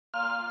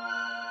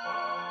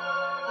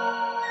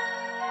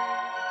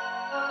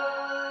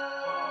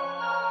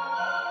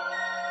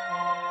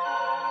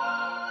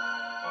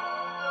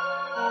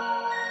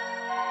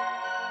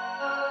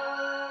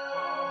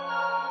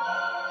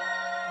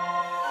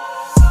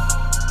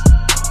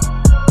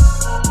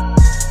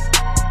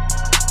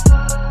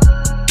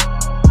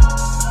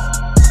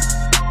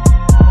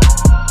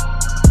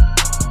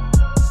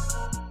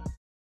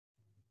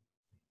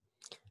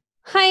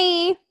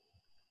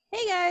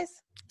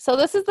So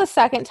this is the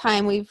second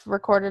time we've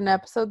recorded an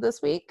episode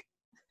this week.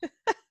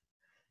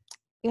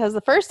 Because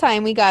the first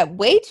time we got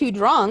way too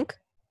drunk.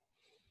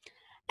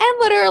 And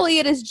literally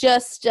it is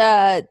just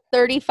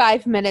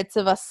 35 minutes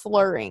of us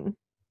slurring.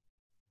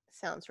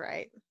 Sounds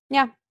right.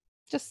 Yeah.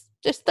 Just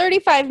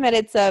 35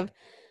 minutes of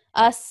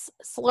us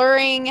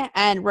slurring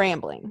and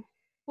rambling.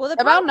 Well,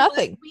 about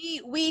nothing.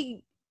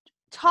 We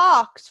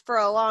talked for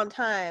a long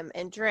time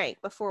and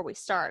drank before we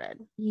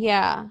started.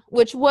 Yeah,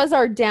 which was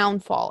our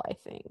downfall, I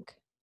think.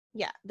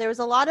 Yeah, there was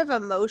a lot of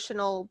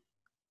emotional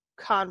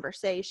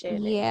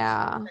conversation.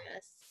 Yeah.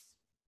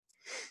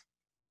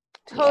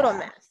 Total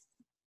mess.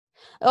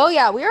 Oh,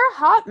 yeah, we were a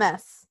hot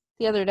mess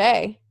the other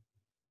day.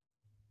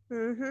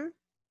 Mm-hmm.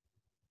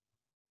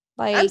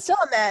 Like, I'm still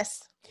a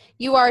mess.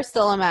 You are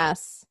still a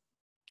mess.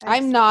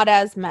 I'm not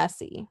as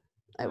messy,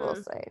 I will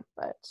say,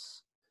 but...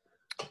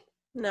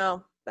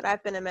 No, but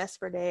I've been a mess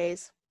for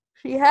days.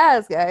 She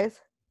has,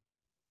 guys.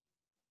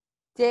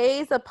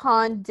 Days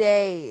upon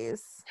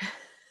days.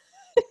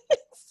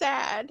 It's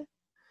sad.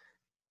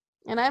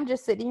 And I'm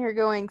just sitting here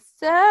going,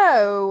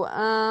 so,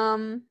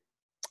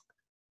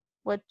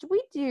 what are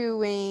we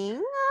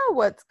doing?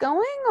 What's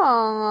going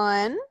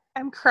on?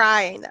 I'm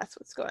crying. That's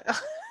what's going on.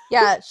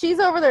 Yeah, she's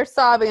over there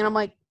sobbing, and I'm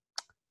like,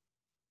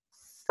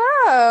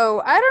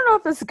 so, I don't know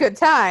if this is a good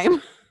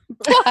time,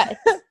 but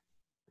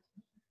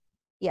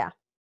yeah.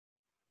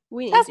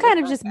 That's kind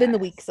of just been the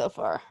week so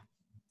far.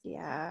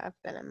 Yeah,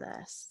 I've been a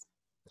mess.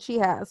 She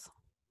has.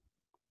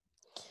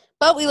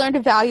 But we learned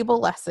a valuable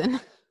lesson.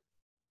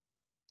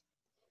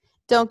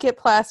 Don't get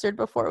plastered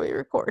before we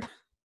record.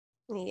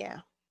 Yeah.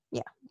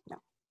 Yeah, no.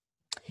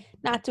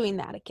 Not doing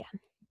that again.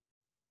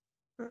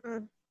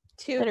 Mm-mm.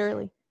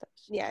 Literally.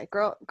 Yeah,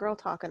 girl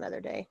talk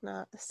another day,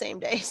 not the same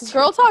day.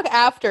 Girl talk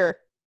after.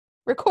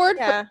 Record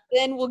yeah. first,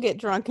 then we'll get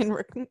drunk and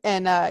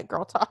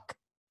girl talk.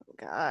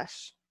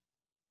 Gosh.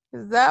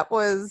 That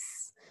was,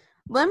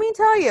 let me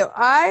tell you,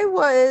 I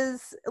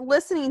was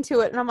listening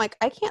to it and I'm like,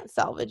 I can't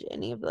salvage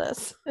any of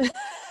this.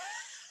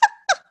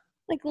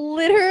 Like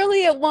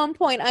literally at one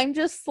point, I'm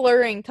just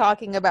slurring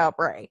talking about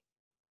Bray.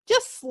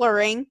 Just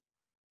slurring.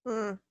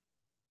 Mm.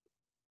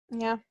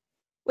 Yeah.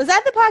 Was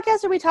that the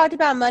podcast where we talked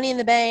about Money in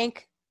the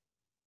Bank?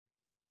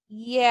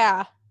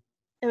 Yeah.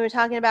 And we were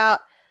talking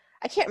about,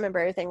 I can't remember,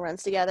 everything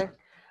runs together.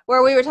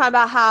 Where we were talking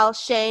about how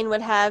Shane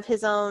would have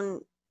his own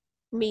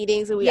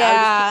meetings. And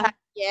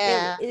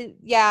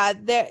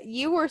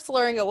you were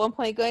slurring at one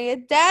point going,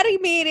 it's daddy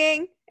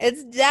meeting.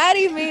 It's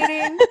daddy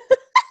meeting. And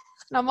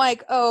I'm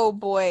like, oh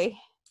boy.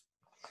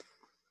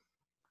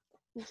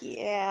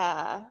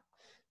 Yeah.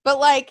 But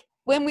like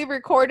when we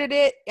recorded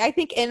it, I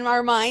think in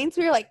our minds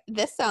we were like,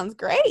 this sounds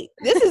great.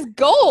 This is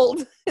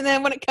gold. And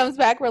then when it comes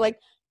back, we're like,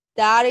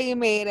 daddy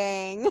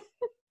meeting.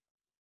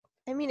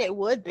 I mean, it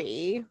would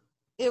be.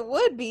 It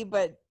would be,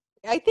 but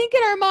I think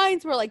in our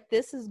minds we're like,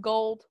 this is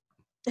gold.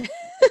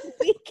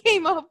 We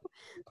came up,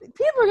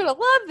 people are gonna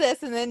love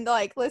this, and then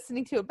like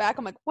listening to it back,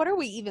 I'm like, what are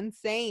we even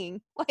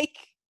saying? Like,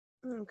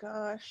 oh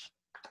gosh,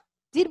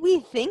 did we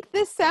think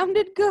this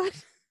sounded good?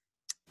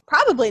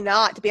 Probably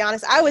not, to be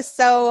honest. I was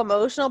so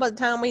emotional by the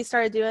time we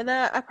started doing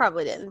that. I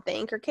probably didn't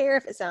think or care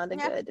if it sounded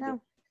good. No.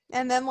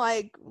 And then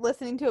like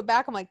listening to it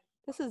back, I'm like,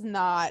 this is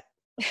not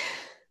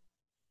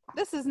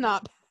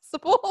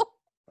possible.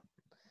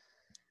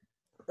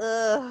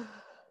 Ugh.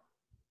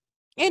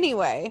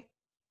 Anyway,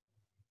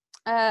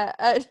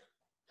 in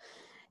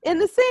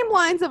the same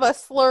lines of a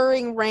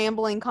slurring,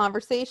 rambling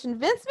conversation,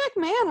 Vince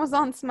McMahon was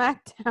on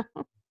SmackDown.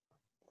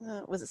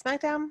 Was it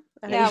SmackDown?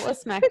 Yeah, it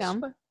was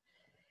SmackDown.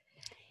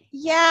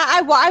 Yeah,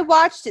 I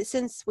watched it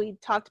since we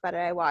talked about it.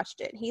 I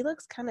watched it. He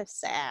looks kind of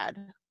sad.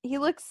 He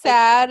looks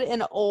sad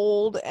and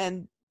old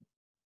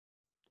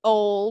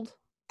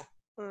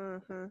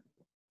Mm-hmm.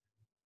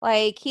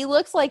 Like, he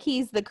looks like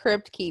he's the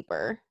Crypt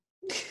Keeper.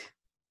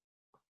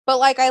 But,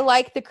 like, I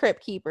like the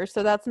Crypt Keeper,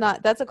 so that's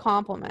a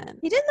compliment.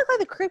 He didn't look like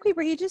the Crypt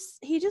Keeper. He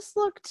just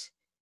looked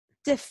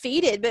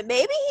defeated, but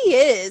maybe he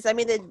is. I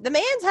mean, the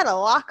man's had a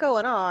lot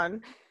going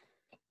on.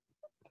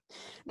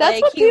 That's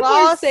like, what people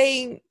are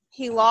saying.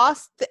 He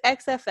lost the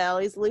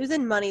XFL. He's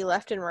losing money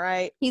left and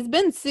right. He's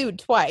been sued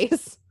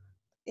twice.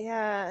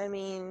 Yeah, I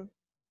mean,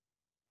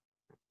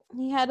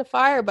 he had to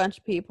fire a bunch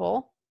of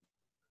people.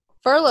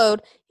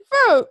 Furloughed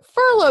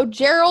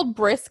Gerald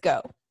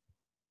Briscoe.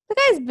 The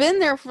guy's been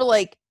there for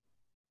like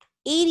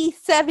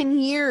 87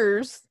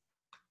 years.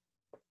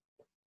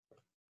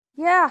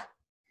 Yeah.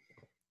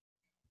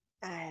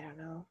 I don't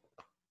know.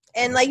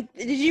 And like,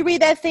 did you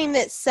read that thing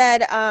that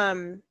said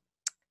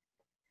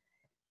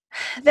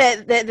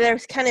that they're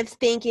kind of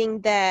thinking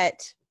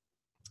that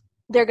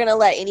they're gonna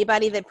let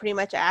anybody that pretty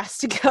much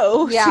asked to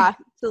go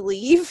to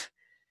leave?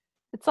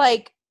 It's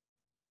like,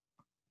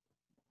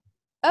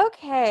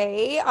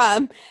 okay,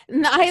 I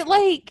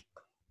like,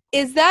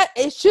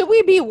 should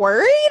we be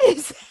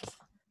worried?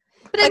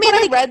 But like, I mean,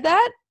 when I read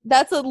that,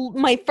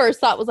 my first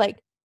thought was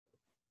like,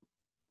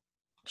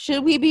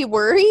 should we be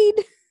worried?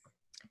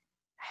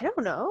 I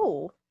don't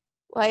know.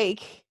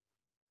 Like,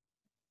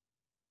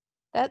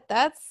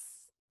 that's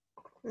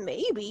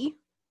maybe.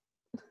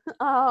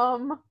 I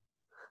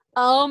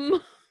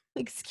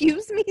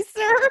Excuse me,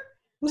 sir.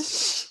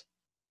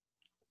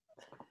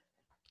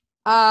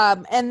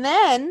 And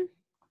then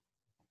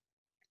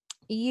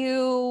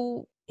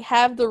you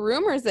have the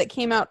rumors that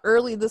came out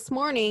early this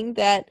morning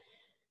that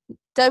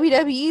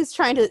WWE is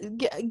trying to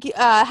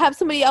have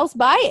somebody else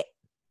buy it.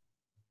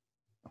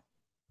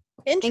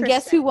 Interesting. And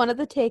guess who one of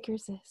the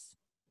takers is?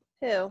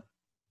 Who?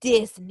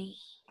 Disney.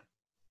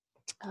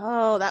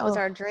 Oh, that was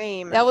our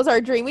dream. That was our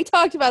dream. We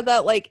talked about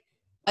that like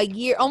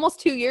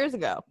almost 2 years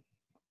ago.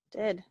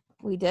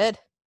 We did.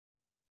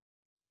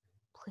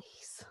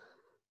 Please.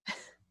 If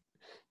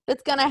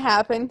it's gonna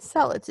happen,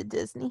 sell it to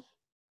Disney.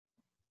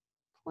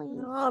 Please.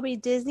 No, I'll be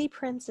Disney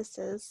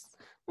princesses.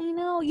 I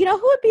know. You know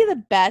who would be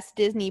the best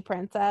Disney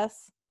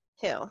princess?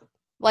 Who?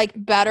 Like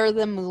better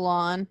than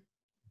Mulan?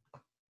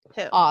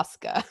 Who?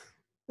 Asuka.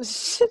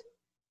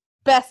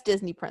 Best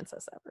Disney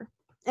princess ever.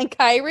 And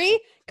Kyrie?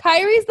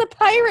 Kyrie's the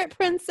pirate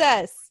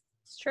princess.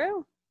 It's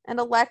true. And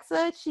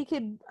Alexa, she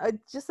could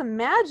just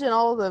imagine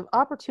all the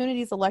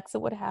opportunities Alexa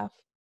would have.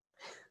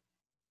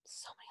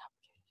 So many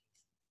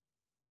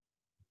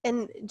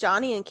opportunities. And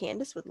Johnny and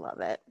Candace would love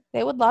it.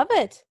 They would love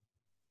it.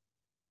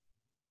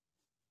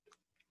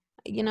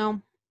 You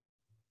know,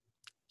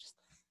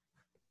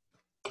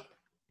 it's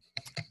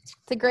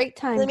a great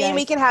time. I mean,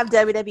 we can have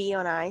WWE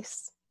on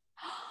Ice.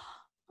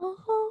 Oh,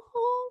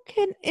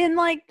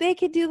 they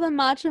could do the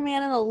Macho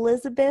Man and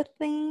Elizabeth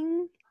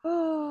thing.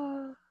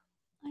 Oh,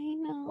 I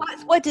know.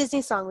 What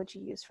Disney song would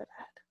you use for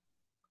that?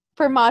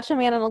 For Macho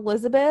Man and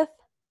Elizabeth?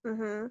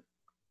 Mm-hmm.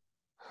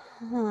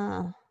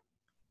 Huh.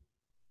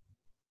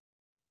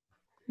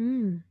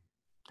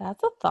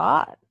 That's a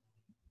thought.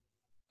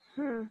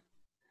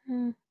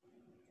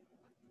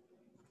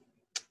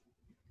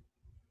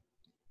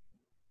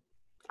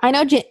 I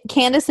know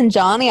Candace and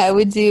Johnny, I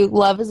would do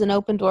Love is an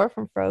Open Door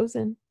from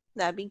Frozen.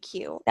 That'd be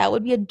cute. That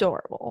would be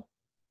adorable.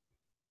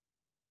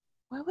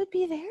 What would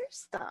be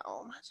theirs,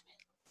 though?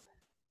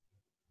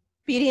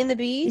 Beauty and the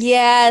Beast?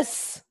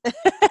 Yes.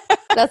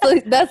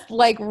 That's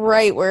like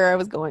right where I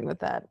was going with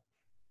that.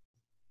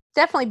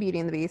 Definitely Beauty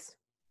and the Beast.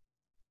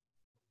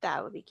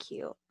 That would be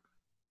cute.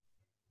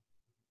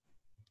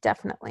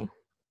 Definitely.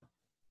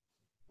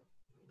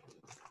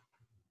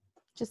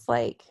 Just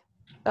like,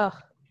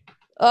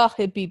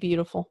 it'd be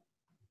beautiful.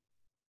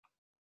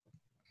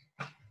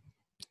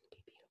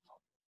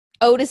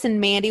 Otis and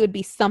Mandy would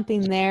be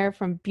something there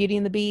from Beauty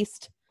and the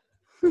Beast.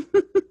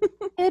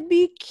 It'd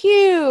be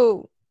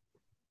cute.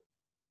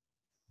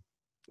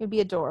 It'd be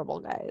adorable,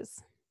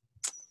 guys.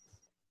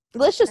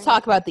 Let's just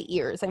talk about the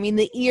ears. I mean,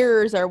 the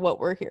ears are what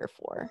we're here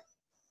for.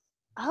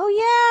 Oh,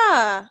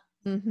 yeah.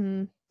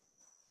 Mm-hmm.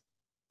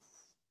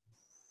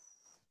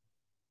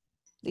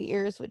 The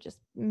ears would just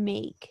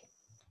make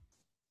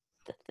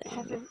the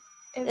thing.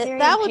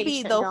 That would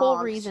be the whole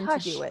reason to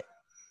do it.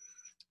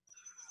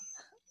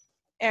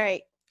 All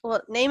right.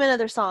 Well, name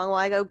another song while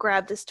I go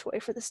grab this toy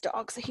for this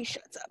dog so he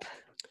shuts up.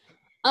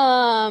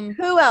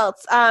 Who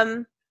else?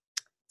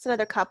 It's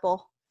another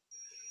couple.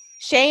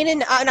 Shane and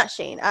not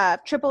Shane.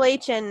 Triple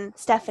H and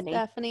Stephanie.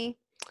 I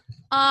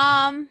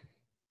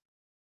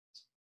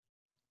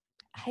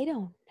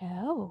don't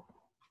know.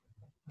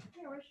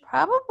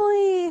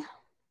 Probably.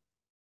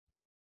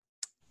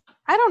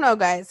 I don't know,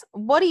 guys.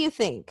 What do you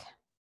think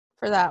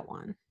for that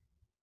one?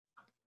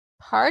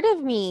 Part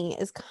of me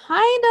is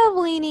kind of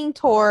leaning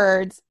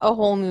towards A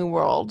Whole New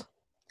World,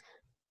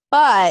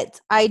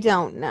 but I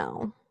don't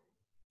know.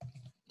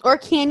 Or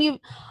can you?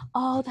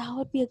 Oh, that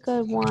would be a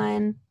good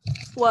one.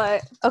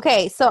 What?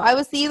 Okay, so I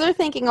was either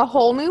thinking A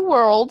Whole New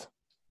World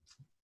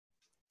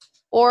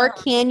or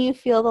Can You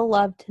Feel the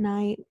Love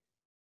Tonight?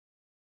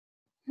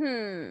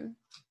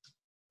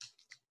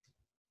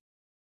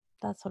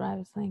 That's what I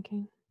was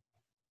thinking.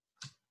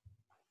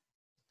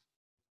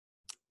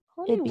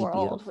 It'd be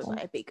World beautiful.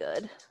 Might be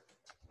good.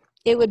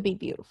 It would be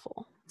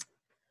beautiful.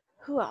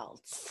 Who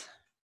else?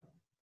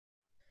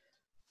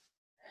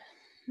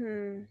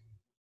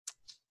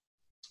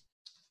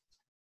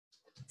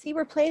 See,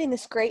 we're planning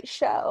this great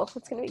show.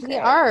 It's going to be great.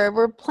 We are.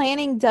 We're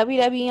planning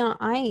WWE on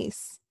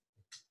Ice.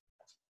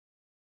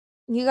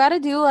 You got to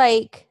do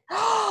like...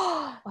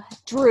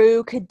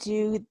 Drew could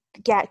be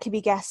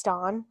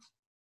Gaston.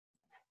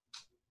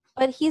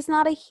 But he's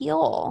not a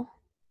heel.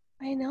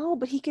 I know,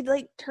 but he could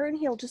like turn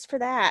heel just for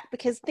that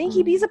because I think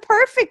he'd be a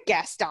perfect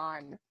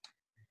Gaston.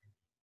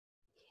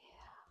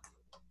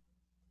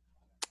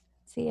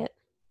 See it.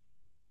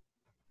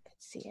 Could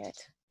see it.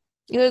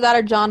 Either that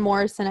or John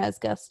Morrison as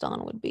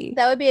Gaston would be.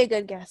 That would be a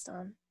good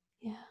Gaston.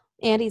 Yeah.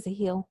 And he's a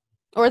heel.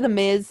 Or The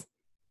Miz.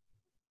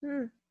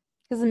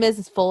 Because The Miz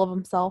is full of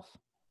himself.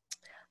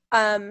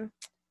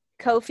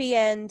 Kofi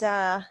and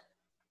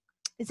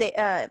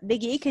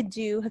Big E could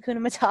do Hakuna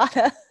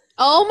Matata.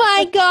 Oh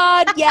my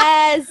God,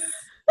 yes!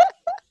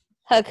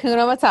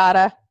 Hakuna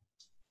Matata.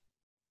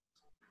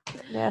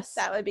 Yes.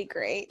 That would be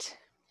great.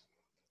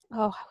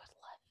 Oh,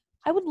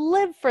 I would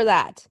live for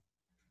that.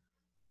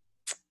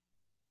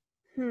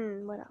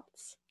 What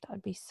else? That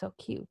would be so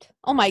cute.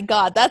 Oh my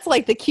God, that's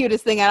like the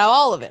cutest thing out of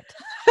all of it.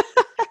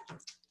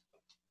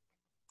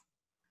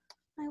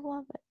 I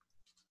love it.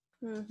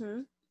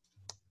 Mm-hmm.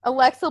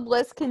 Alexa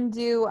Bliss can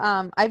do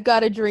I've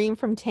Got a Dream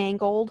from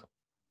Tangled.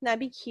 That'd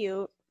be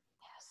cute.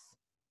 Yes.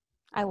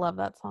 I love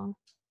that song.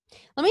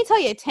 Let me tell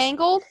you,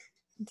 Tangled,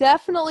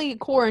 definitely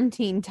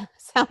quarantine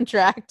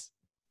soundtrack.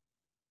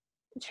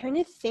 I'm trying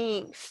to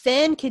think.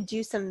 Finn could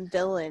do some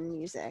villain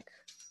music.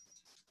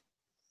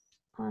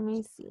 Let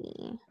me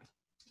see.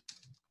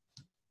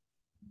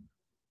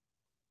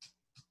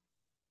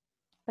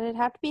 But it'd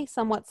have to be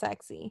somewhat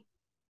sexy.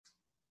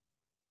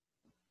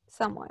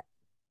 Somewhat.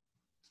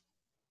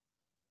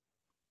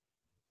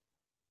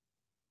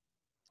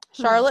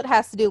 Charlotte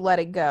has to do Let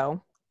It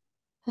Go.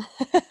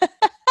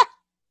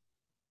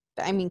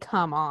 I mean,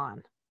 come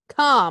on.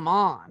 Come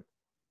on.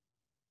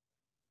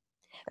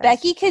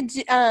 Becky could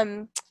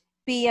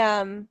be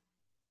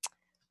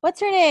what's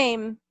her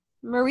name?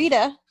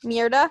 Merida.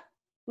 Myrda?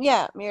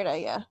 Yeah,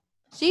 Myrda, yeah.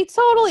 She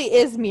totally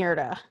is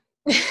Myrda.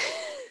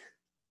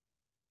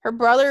 Her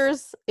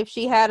brothers, if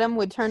she had them,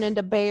 would turn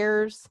into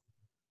bears.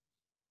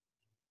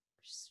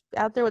 She's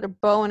out there with her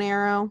bow and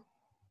arrow.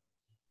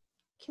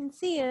 Can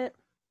see it.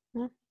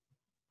 Yeah.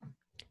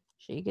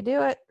 She could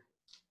do it.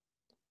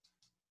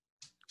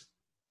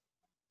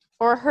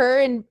 Or her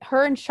and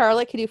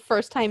Charlotte could do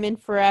First Time in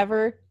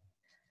Forever.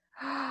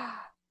 Yeah.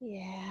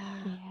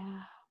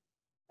 Yeah.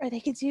 Or they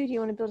could do you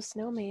want to build a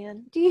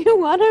snowman? Do you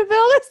want to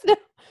build a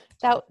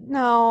snow?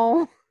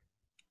 No.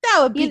 That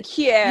would be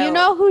cute. You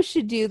know who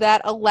should do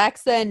that?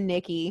 Alexa and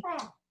Nikki.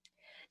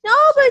 No,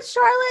 but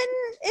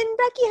Charlotte and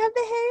Becky have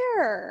the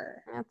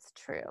hair. That's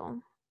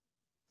true.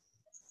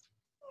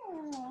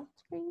 Oh,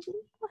 crazy.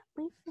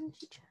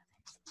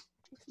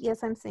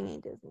 Yes, I'm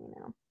singing Disney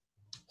now.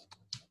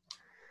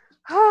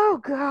 Oh,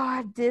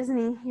 God,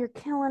 Disney, you're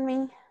killing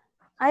me.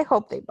 I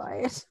hope they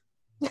buy it.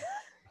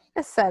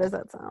 As sad as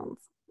that sounds.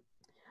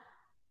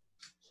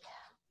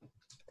 Yeah.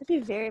 That'd be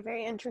very,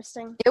 very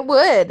interesting. It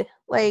would.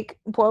 Like,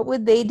 what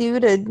would they do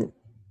to...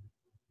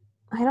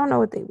 I don't know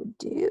what they would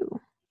do.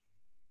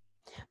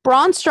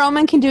 Braun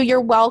Strowman can do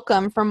You're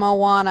Welcome from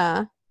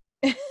Moana.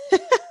 Because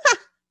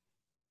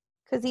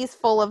he's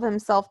full of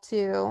himself,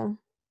 too.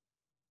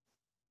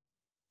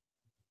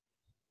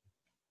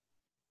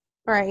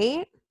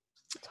 Right?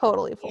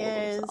 Totally full of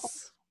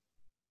himself.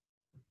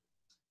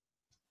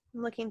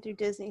 I'm looking through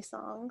Disney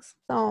songs.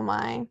 So am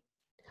I.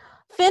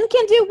 Finn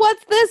can do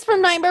What's This from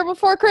Nightmare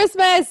Before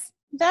Christmas.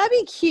 That'd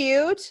be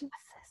cute.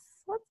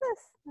 What's this?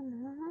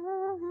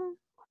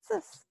 What's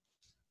this?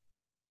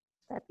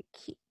 That'd be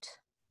cute.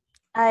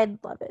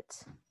 I'd love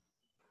it.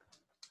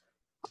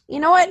 You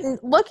know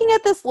what? Looking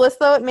at this list,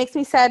 though, it makes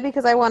me sad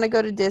because I want to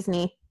go to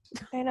Disney.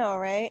 I know,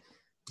 right?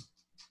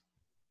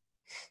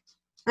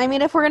 I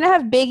mean, if we're going to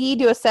have Big E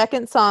do a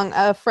second song,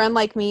 A Friend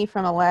Like Me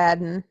from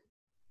Aladdin.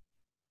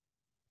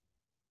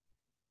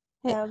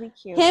 That would be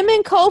cute. Him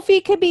and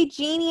Kofi could be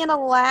Genie and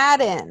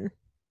Aladdin.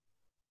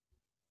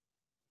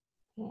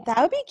 Yeah.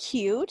 That would be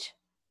cute.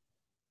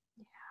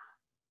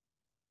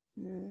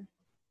 Yeah. Yeah.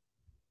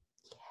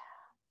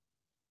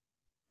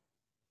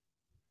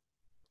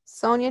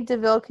 Sonya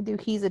Deville could do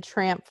He's a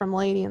Tramp from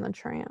Lady and the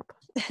Tramp.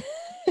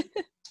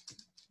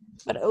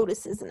 But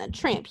Otis isn't a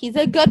tramp. He's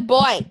a good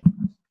boy.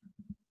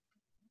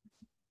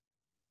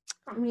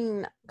 I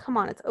mean, come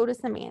on. It's Otis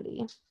and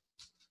Mandy.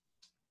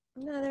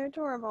 No, they're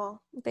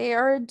adorable. They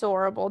are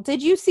adorable.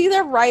 Did you see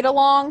their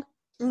ride-along?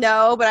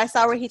 No, but I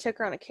saw where he took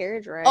her on a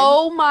carriage ride.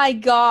 Oh my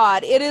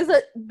God. It is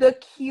the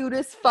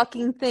cutest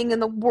fucking thing in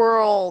the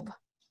world.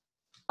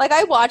 Like,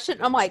 I watched it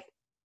and I'm like,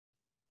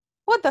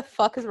 what the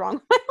fuck is wrong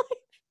with my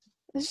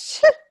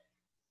life?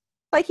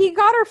 Like, he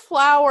got her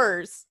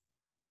flowers.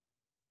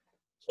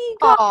 He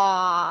got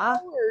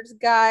flowers,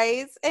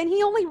 guys. And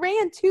he only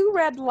ran 2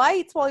 red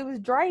lights while he was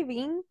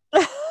driving.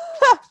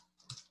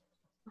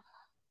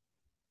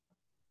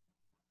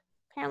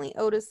 Apparently,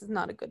 Otis is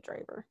not a good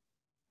driver.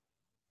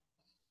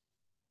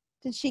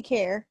 Did she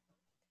care?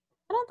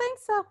 I don't think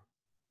so.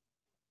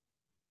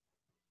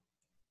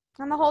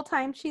 And the whole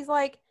time, she's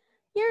like,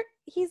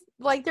 he's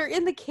like, they're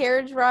in the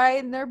carriage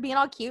ride and they're being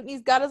all cute. And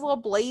he's got his little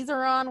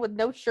blazer on with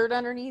no shirt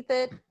underneath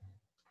it.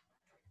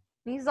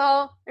 And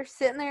they're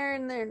sitting there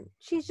and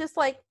she's just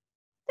like,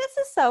 this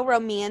is so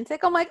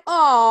romantic. I'm like,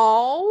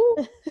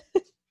 oh,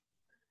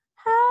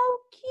 how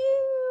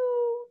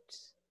cute.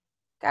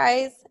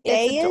 Guys,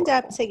 they end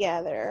up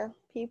together.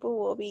 People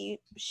will be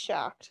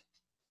shocked.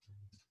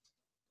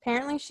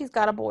 Apparently, she's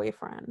got a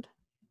boyfriend.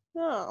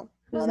 Oh.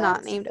 Who's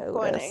not named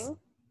Otis.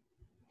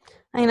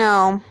 I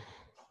know.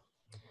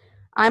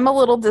 I'm a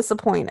little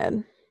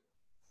disappointed.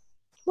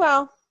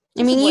 Well,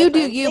 I mean, you do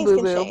you,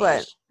 boo-boo,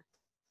 but...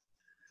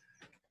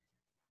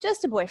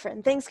 Just a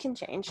boyfriend. Things can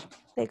change.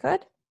 They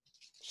could.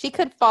 She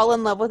could fall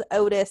in love with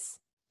Otis.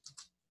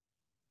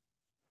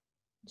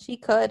 She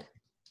could.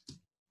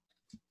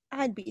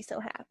 I'd be so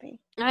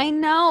happy. I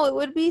know. It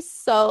would be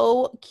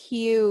so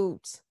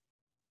cute.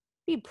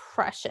 Be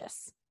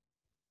precious.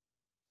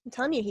 I'm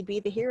telling you, he'd be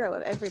the hero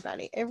of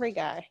everybody. Every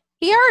guy.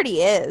 He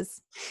already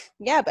is.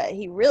 Yeah, but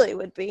he really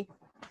would be.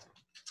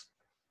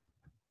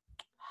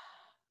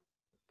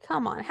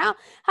 Come on.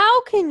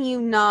 How can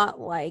you not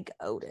like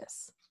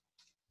Otis?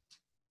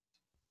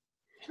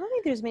 I don't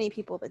think there's many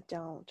people that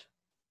don't.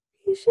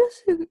 He's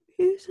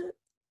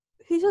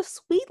a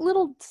sweet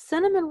little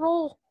cinnamon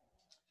roll.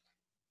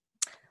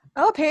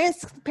 Oh,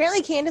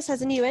 apparently Candace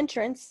has a new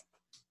entrance.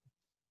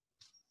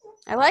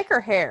 I like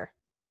her hair.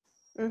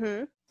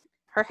 Mm-hmm.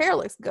 Her hair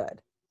looks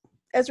good.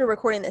 As we're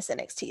recording this,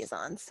 NXT is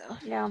on, so.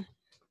 Yeah.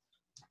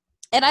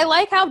 And I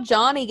like how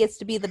Johnny gets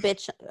to be the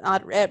bitch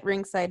at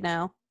ringside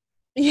now.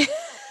 Yeah.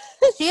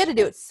 She had to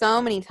do it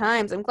so many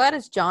times. I'm glad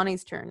it's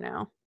Johnny's turn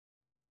now.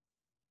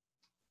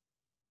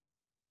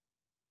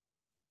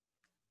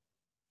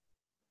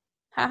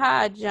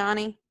 Haha,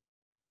 Johnny.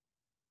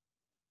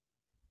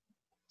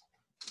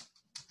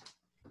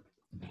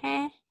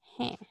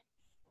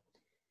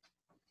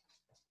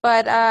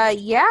 But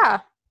yeah.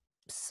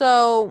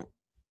 So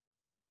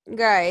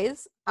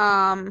guys,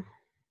 Money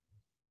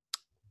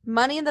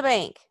in the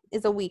Bank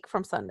is a week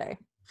from Sunday,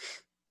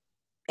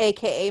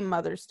 aka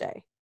Mother's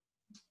Day.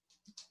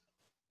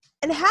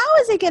 And how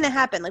is it going to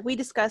happen? Like, we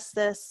discussed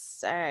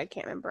this, I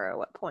can't remember at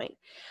what point.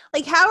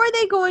 Like, how are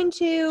they going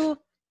to,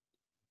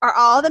 are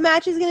all the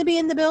matches going to be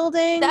in the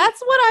building? That's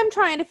what I'm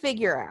trying to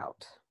figure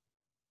out.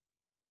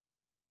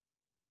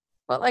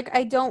 But, like,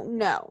 I don't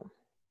know.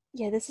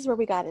 Yeah, this is where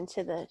we got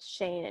into the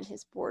Shane and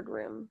his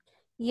boardroom.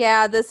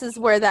 Yeah, this is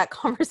where that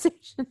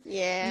conversation.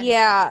 Yeah.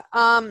 Yeah.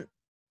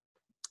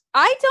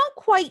 I don't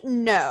quite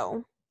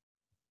know.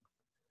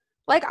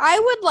 Like, I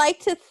would like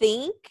to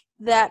think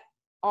that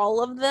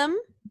all of them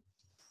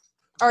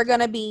are going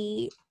to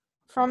be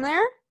from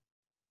there.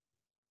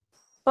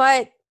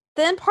 But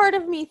then part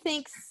of me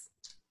thinks,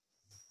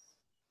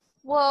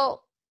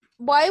 well,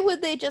 why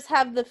would they just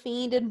have The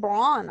Fiend and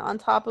Braun on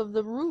top of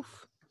the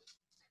roof?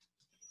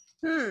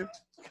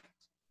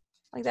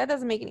 Like, that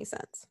doesn't make any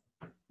sense.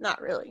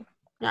 Not really.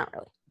 Not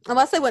really.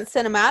 Unless they went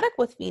cinematic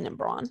with Fiend and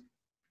Braun.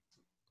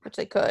 Which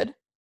they could.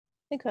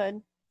 They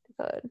could.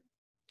 They could.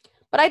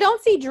 But I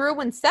don't see Drew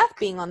and Seth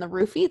being on the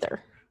roof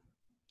either.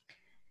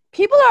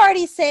 People are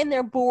already saying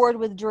they're bored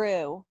with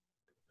Drew.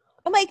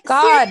 I'm like,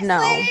 God,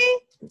 seriously?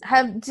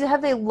 No.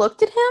 Have they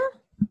looked at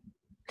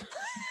him?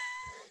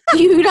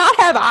 Do you not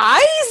have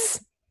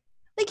eyes?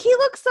 Like, he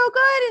looks so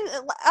good.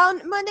 And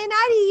on Monday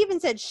night, he even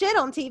said shit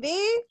on TV.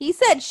 He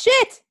said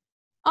shit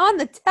on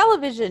the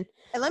television.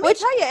 And let me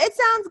tell you, it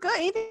sounds good.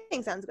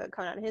 Anything sounds good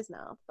coming out of his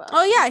mouth. But.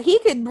 Oh, yeah. He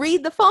could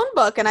read the phone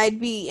book and I'd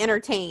be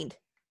entertained.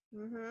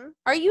 Mm-hmm.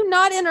 Are you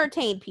not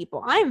entertained,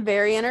 people? I'm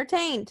very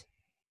entertained.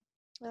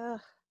 Ugh.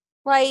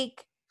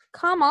 Like,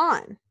 come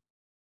on.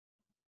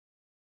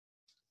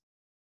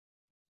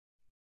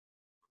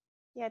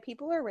 Yeah,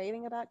 people are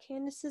raving about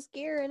Candace's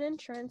gear and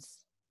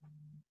entrance.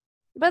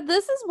 But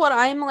this is what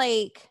I'm,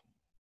 like,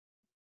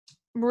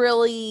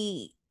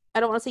 really, I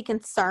don't want to say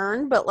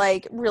concerned, but,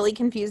 like, really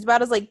confused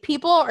about is, like,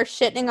 people are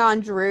shitting on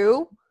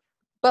Drew,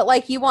 but,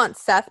 like, you want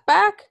Seth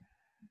back?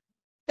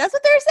 That's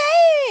what they're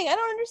saying! I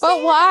don't understand.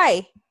 But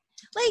why?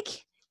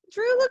 Like,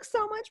 Drew looks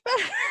so much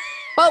better.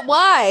 But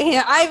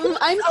why?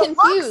 I'm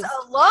confused.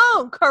 Looks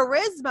alone.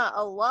 Charisma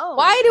alone.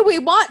 Why do we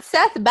want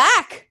Seth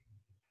back?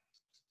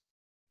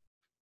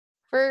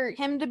 For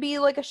him to be,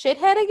 like, a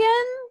shithead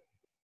again?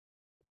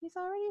 He's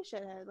already a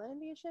shithead. Let him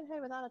be a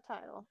shithead without a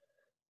title.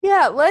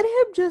 Yeah, let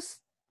him just,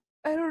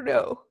 I don't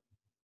know.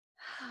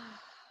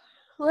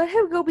 Let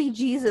him go be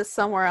Jesus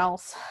somewhere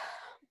else.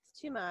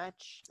 It's too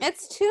much.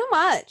 It's too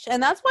much.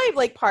 And that's why,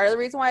 like, part of the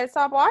reason why I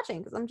stopped watching.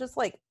 Because I'm just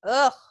like,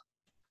 ugh.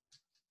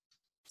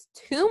 It's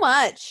too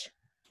much.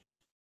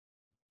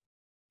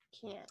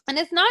 Can't. And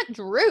it's not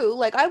Drew.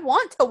 Like, I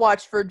want to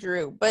watch for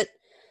Drew. But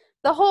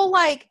the whole,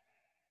 like,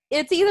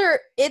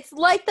 it's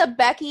like the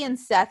Becky and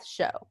Seth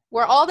show.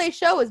 Where all they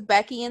show is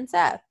Becky and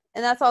Seth.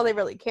 And that's all they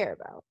really care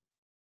about.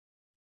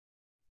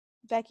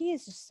 Becky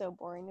is just so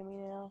boring to me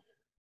now.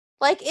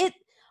 Like,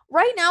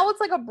 right now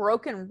it's like a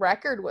broken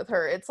record with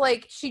her. It's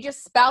like she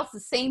just spouts the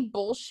same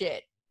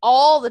bullshit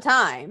all the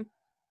time.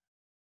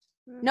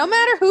 Mm-hmm. No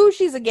matter who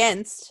she's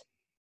against.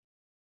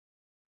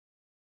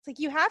 It's like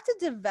you have to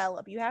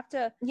develop. You have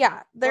to.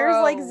 Yeah, there's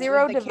like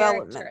zero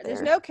development. There.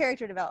 There's no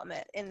character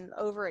development in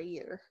over a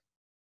year.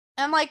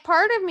 And like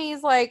part of me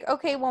is like,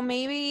 okay, well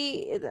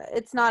maybe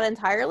it's not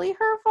entirely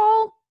her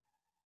fault.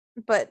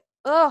 But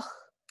ugh.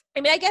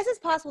 I mean, I guess it's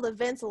possible that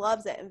Vince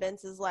loves it and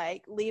Vince is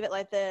like, leave it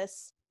like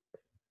this.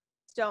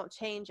 Don't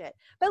change it.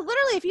 But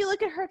literally, if you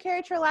look at her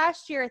character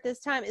last year at this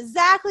time,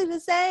 exactly the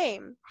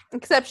same.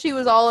 Except she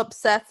was all up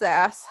Seth's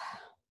ass.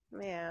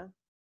 Yeah.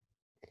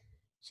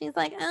 She's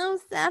like, oh,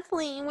 Seth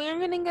Lee, we're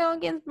going to go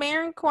against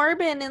Baron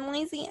Corbin and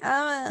Lacey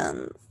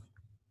Evans.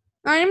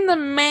 I'm the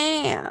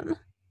man.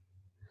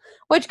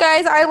 Which,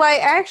 guys, I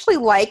actually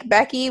like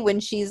Becky when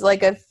she's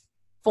like a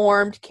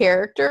formed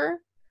character.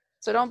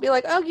 So don't be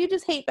like, oh, you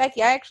just hate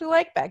Becky. I actually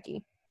like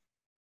Becky.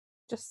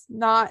 Just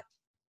not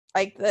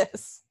like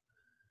this.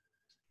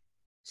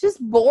 It's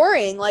just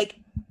boring. Like,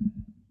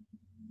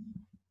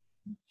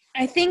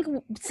 I think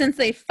since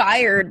they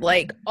fired,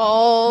 like,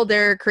 all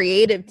their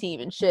creative team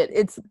and shit,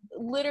 it's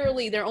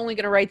literally they're only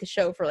going to write the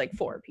show for, like,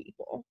 4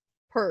 people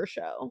per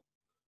show.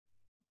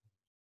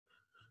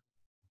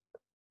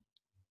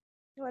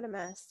 What a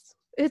mess.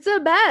 It's a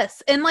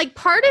mess. And like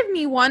part of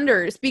me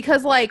wonders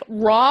because like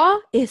Raw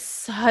is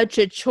such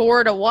a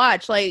chore to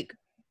watch. Like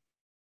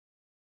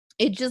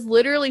it just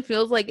literally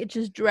feels like it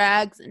just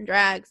drags and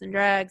drags and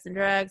drags and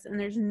drags and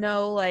there's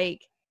no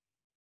like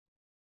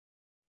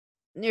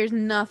there's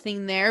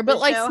nothing there. But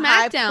there's like no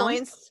SmackDown high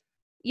points.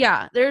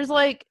 Yeah, there's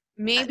like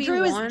maybe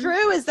Drew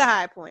is the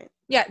high point.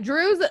 Yeah,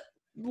 Drew's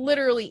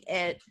literally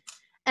it.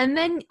 And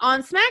then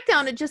on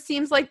SmackDown it just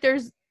seems like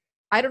there's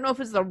I don't know if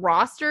it's the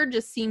roster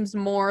just seems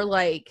more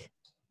like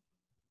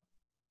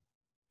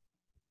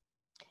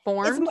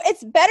formed.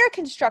 It's better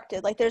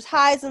constructed. Like there's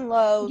highs and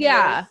lows.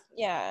 Yeah.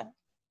 Yeah.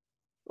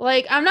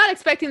 Like I'm not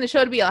expecting the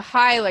show to be a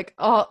high like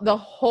the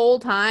whole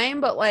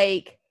time, but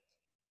like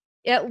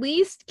at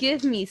least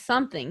give me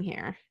something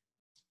here.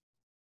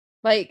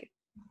 Like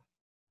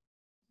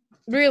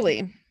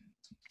really.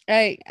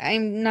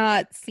 I'm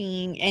not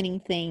seeing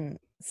anything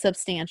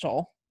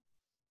substantial.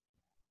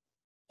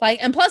 Like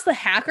and plus the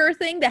hacker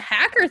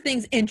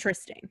thing's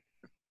interesting.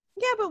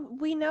 Yeah,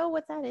 but we know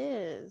what that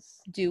is.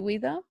 Do we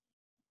though?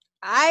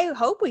 I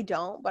hope we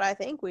don't, but I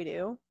think we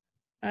do.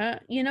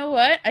 You know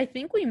what? I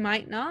think we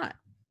might not.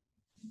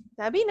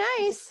 That'd be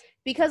nice.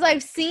 Because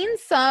I've seen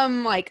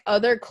some, like,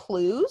 other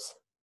clues.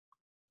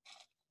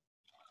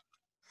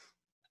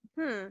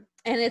 And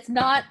it's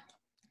not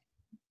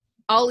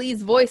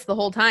Ali's voice the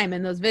whole time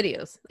in those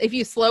videos. If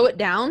you slow it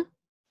down,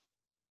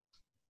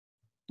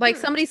 like,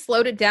 somebody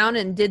slowed it down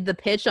and did the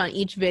pitch on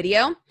each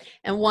video.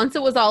 And once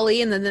it was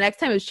Ali, and then the next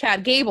time it was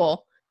Chad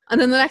Gable. And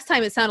then the next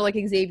time it sounded like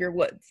Xavier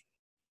Woods.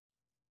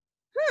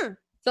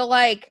 So,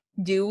 like,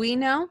 do we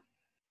know?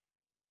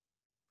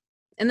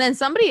 And then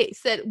somebody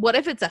said, what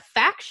if it's a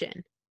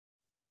faction?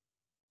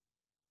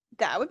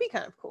 That would be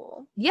kind of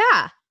cool.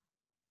 Yeah.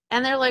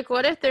 And they're like,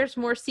 what if there's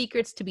more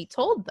secrets to be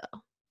told, though?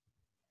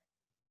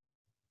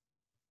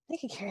 They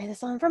could carry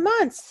this on for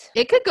months.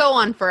 It could go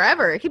on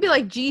forever. It could be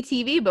like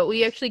GTV, but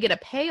we actually get a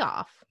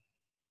payoff.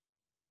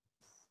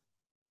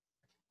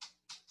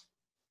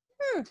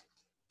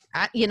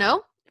 You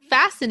know?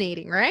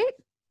 Fascinating, right?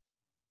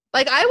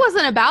 Like, I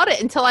wasn't about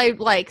it until I,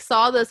 like,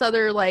 saw this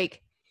other,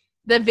 like,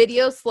 the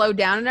video slowed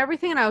down and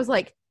everything, and I was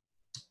like,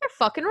 you're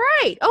fucking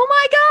right. Oh,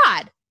 my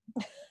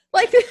God.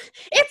 Like,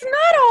 it's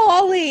not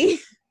all Ali.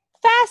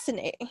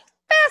 Fascinating.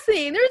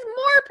 There's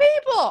more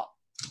people.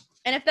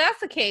 And if that's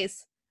the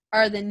case,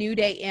 are the New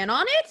Day in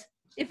on it?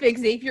 If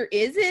Xavier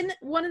is in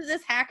one of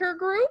this hacker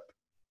group?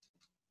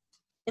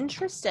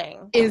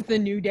 Interesting. Is the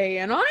New Day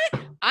in on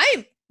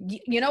it?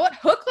 You know what?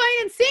 Hook,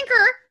 line, and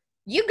sinker.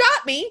 You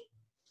got me.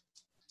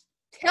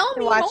 Tell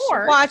me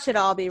more. Watch it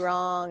all be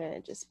wrong and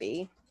it just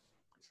be.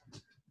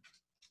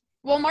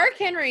 Well, Mark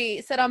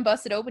Henry said on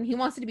Busted Open he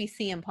wants it to be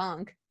CM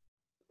Punk.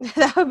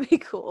 That would be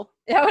cool.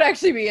 That would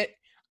actually be it.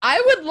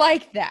 I would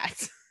like that.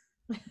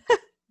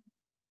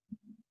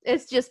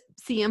 It's just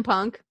CM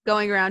Punk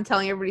going around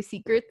telling everybody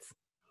secrets.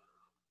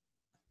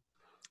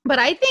 But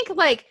I think,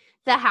 like,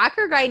 the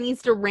hacker guy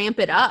needs to ramp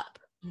it up.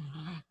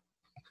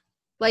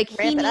 Like,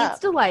 he needs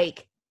to,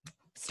 like,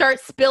 start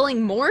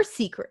spilling more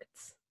secrets.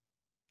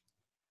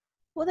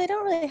 Well, they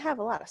don't really have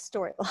a lot of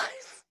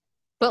storylines.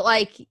 But,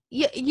 like,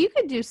 you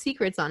could do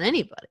secrets on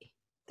anybody.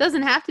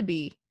 Doesn't have to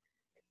be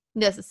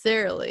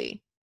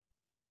necessarily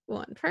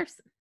one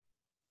person.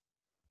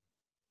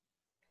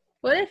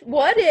 What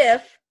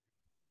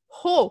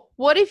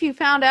if you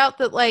found out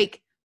that,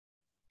 like,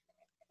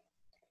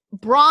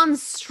 Braun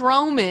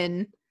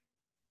Strowman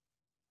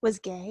was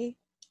gay?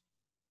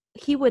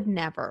 He would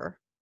never.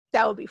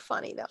 That would be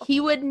funny, though. He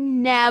would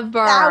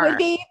never. That would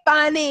be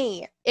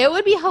funny. It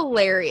would be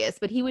hilarious,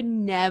 but he would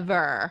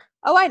never.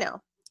 Oh, I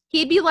know.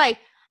 He'd be like,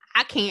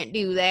 I can't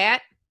do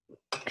that.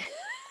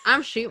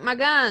 I'm shooting my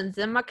guns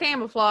and my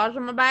camouflage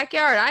in my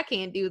backyard. I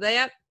can't do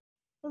that.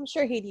 I'm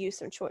sure he'd use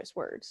some choice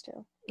words,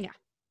 too. Yeah.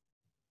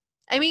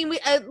 I mean,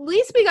 at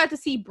least we got to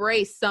see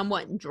Bray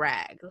somewhat in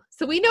drag.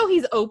 So we know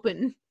he's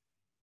open.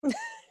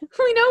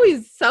 We know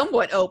he's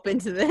somewhat open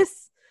to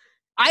this.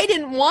 I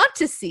didn't want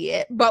to see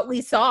it, but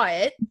we saw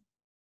it.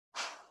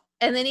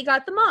 And then he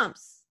got the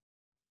mumps.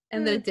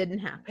 And then it didn't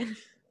happen.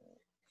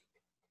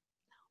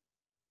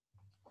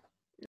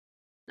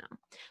 No.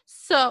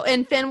 So,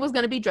 and Finn was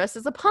going to be dressed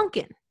as a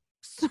pumpkin.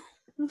 So,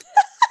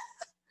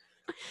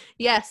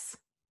 yes.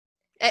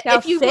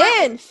 Now,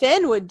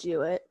 Finn would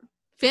do it.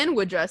 Finn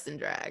would dress in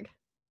drag.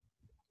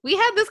 We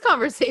had this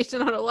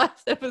conversation on our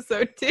last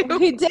episode, too.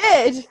 We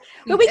did.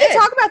 But we can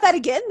talk about that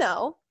again,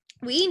 though.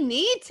 We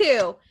need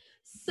to.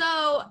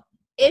 So,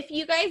 if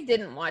you guys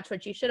didn't watch,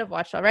 what you should have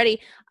watched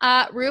already,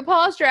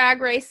 RuPaul's Drag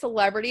Race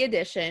Celebrity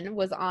Edition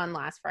was on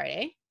last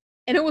Friday.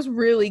 And it was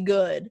really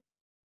good.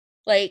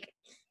 Like,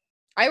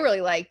 I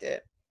really liked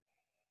it.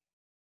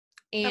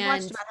 And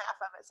I've watched about half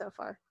of it so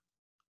far.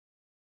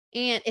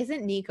 And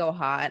isn't Nico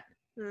hot?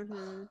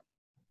 Mm-hmm.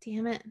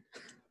 Damn it.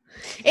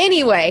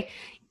 Anyway,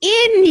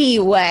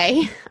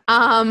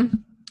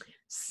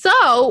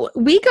 so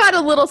we got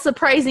a little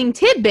surprising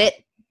tidbit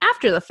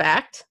after the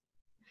fact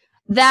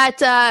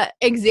that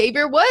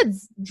Xavier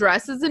Woods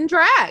dresses in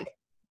drag.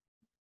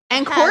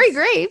 And Corey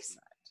Graves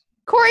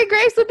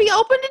would be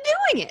open to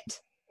doing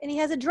it. And he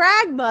has a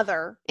drag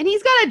mother. And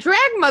he's got a drag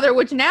mother,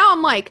 which now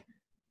I'm like,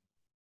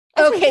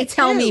 okay,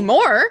 tell me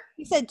more.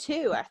 He said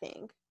 2, I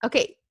think.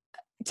 Okay,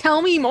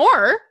 tell me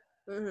more.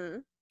 Mm-hmm.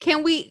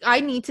 I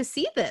need to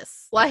see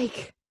this.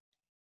 Like,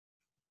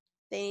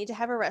 they need to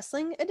have a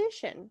wrestling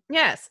edition.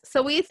 Yes.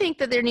 So we think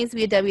that there needs to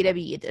be a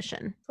WWE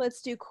edition.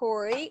 Let's do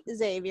Corey,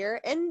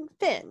 Xavier, and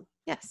Finn.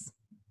 Yes.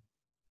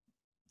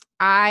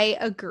 I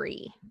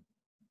agree.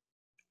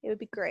 It would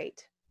be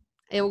great.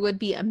 It would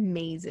be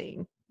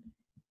amazing.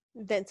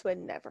 Vince would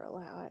never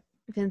allow it.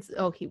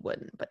 He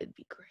wouldn't, but it'd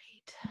be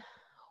great.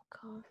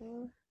 Oh,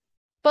 God.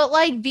 But,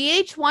 like,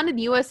 VH1 and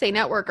USA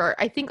Network are,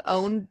 I think,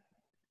 owned.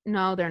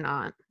 No, they're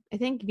not. I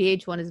think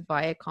VH1 is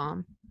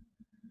Viacom.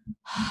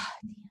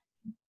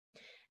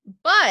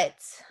 But,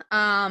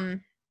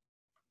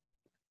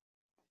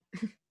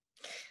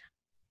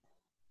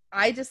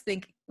 I just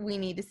think we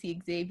need to see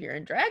Xavier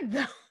in drag,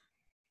 though.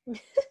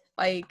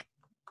 Like,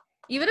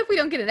 even if we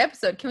don't get an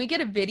episode, can we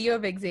get a video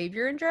of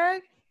Xavier in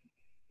drag?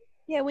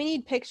 Yeah, we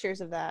need pictures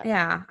of that.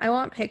 Yeah, I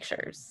want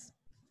pictures.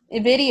 A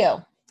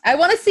video. I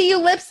want to see you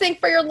lip sync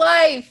for your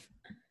life.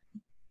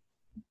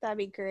 That'd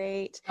be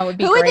great. That would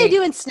be Who would they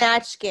do in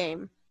Snatch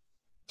Game?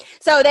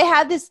 So they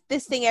have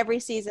this thing every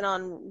season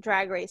on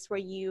Drag Race where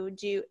you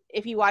do,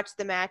 if you watch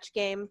the match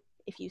game,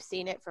 if you've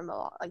seen it from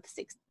like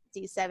the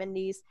 60s,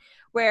 70s,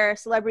 where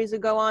celebrities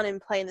would go on and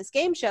play in this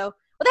game show.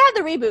 Well, they have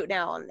the reboot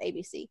now on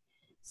ABC.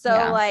 So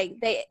like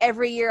they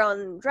every year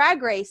on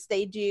Drag Race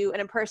they do an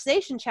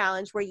impersonation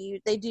challenge where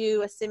they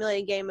do a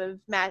simulated game of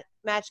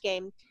match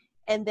game,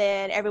 and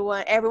then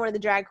everyone of the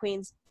drag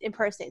queens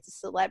impersonates a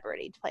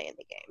celebrity to play in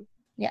the game.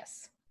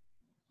 Yes.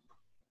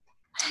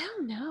 I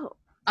don't know.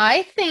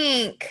 I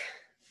think.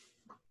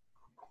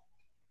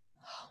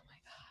 Oh my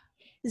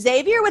God.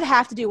 Xavier would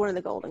have to do one of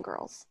the Golden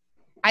Girls.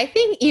 I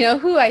think you know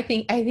who I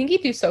think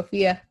he'd do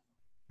Sophia.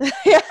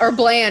 Or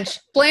Blanche.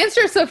 Blanche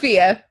or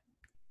Sophia.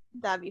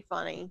 That'd be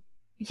funny.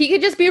 He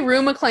could just be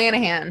Rue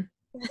McClanahan.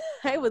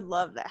 I would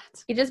love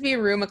that. He'd just be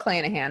Rue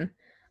McClanahan.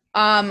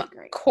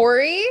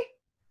 Corey.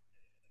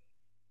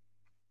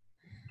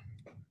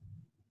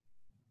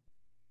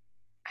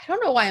 I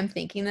don't know why I'm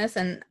thinking this,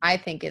 and I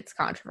think it's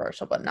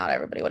controversial, but not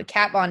everybody would.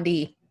 Kat Von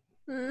D.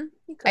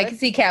 I can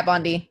see Kat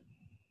Von D.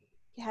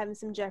 Having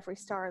some Jeffree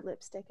Star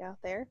lipstick out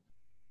there.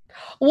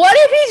 What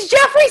if he's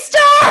Jeffree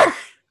Star?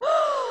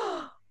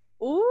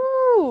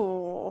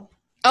 Ooh.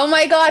 Oh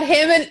my God,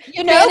 him and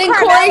Finn and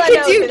Corey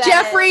could do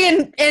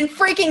Jeffree and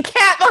freaking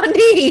Kat Von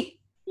D.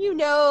 You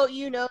know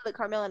that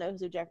Carmella knows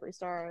who Jeffree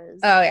Star is.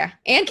 Oh yeah,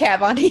 and Kat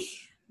Von D.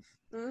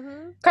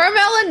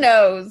 Carmella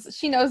knows.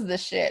 She knows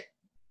this shit.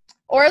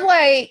 Or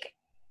like,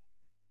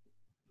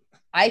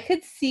 I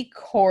could see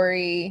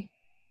Corey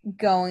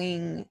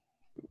going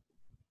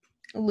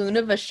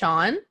Luna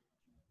Vachon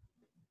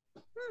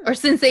or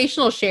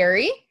Sensational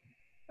Sherry.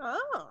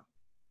 Oh.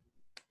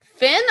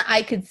 Finn,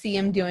 I could see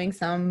him doing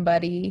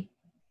somebody.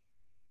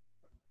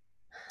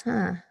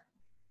 I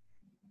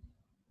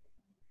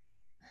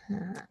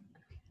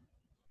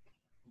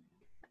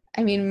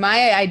mean,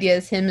 my idea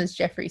is him as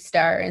Jeffree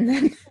Star, and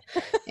then,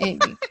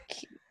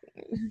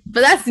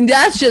 but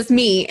that's just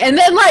me. And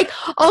then, like,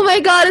 oh my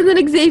God, and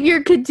then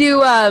Xavier could do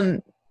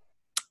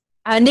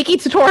Nikki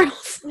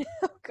Tutorials.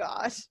 Oh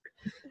gosh,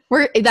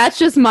 that's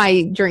just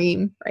my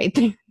dream right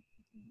there.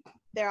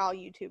 They're all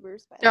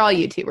YouTubers. They're all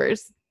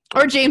YouTubers,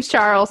 or James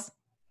Charles.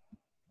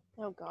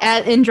 Oh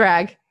God, in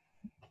drag.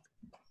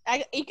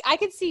 I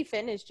could see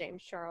Finn as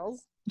James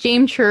Charles.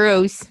 James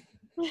Churros.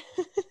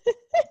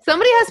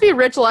 Somebody has to be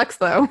Rich Lux,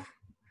 though.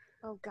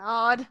 Oh,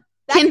 God.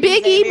 Can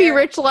Big E be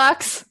Rich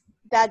Lux?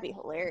 That'd be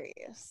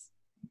hilarious.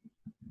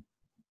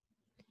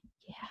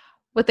 Yeah.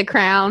 With the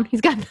crown.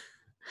 He's got...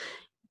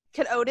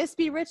 Could Otis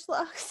be Rich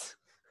Lux?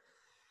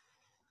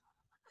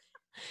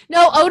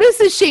 No,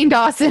 Otis is Shane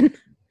Dawson.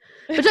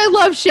 Which I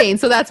love Shane,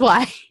 so that's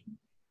why.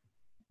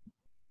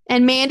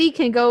 And Mandy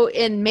can go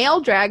in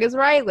male drag as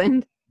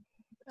Ryland.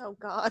 Oh,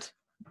 God.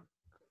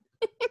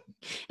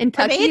 And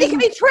Tucky Mandy can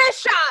be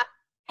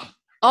Trisha!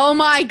 Oh,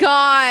 my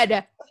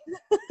God.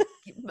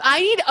 I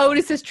need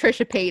Otis as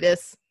Trisha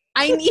Paytas.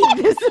 I need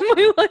this in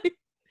my life.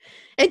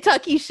 And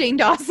Tucky Shane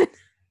Dawson.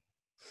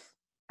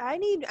 I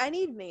need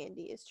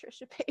Mandy as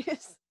Trisha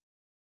Paytas.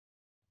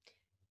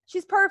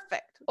 She's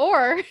perfect.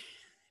 Or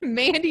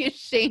Mandy is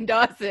Shane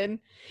Dawson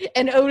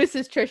and Otis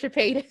is Trisha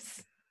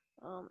Paytas.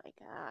 Oh my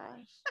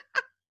gosh.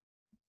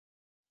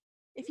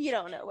 If you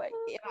don't know what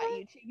about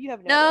YouTube, you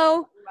have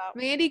no about.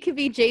 Mandy could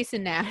be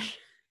Jason Nash.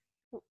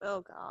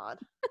 Oh God.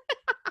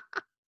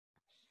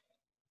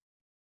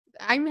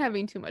 I'm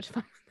having too much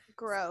fun.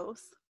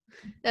 Gross.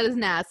 That is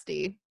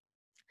nasty.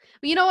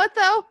 But you know what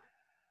though?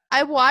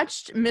 I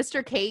watched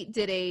Mr. Kate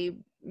did a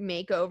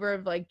makeover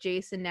of like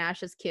Jason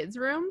Nash's kids'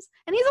 rooms,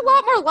 and he's a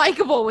lot more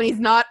likable when he's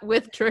not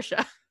with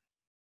Trisha.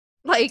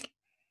 Like,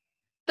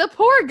 the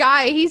poor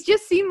guy, he's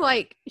just seemed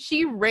like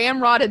she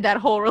ramrodded that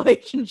whole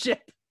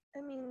relationship.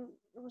 I mean,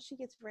 well, she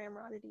gets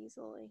ramrodded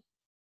easily.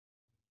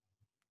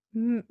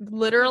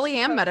 Literally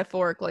and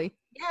metaphorically.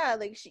 Yeah,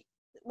 like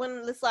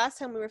when this last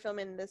time we were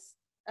filming this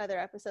other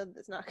episode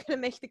that's not going to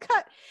make the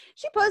cut.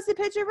 She posted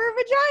a picture of her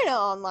vagina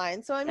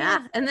online. So I mean,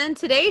 yeah. And then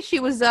today she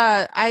was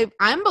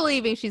I'm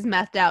believing she's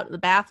methed out in the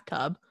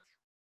bathtub.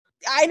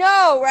 I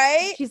know,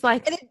 right? She's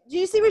like, and do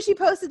you see where she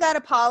posted that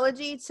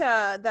apology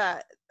to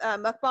the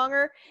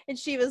mukbanger? And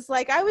she was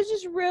like, I was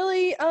just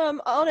really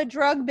on a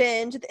drug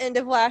binge at the end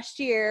of last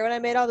year when I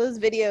made all those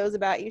videos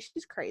about you.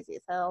 She's crazy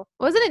as hell.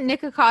 Wasn't it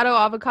Nikocado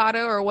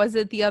Avocado, or was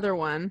it the other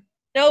one?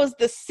 No, it was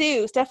the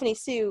Stephanie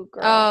Sue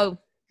girl. Oh.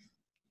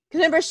 Because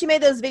remember, she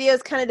made those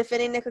videos kind of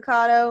defending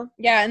Nikocado?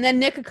 Yeah, and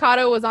then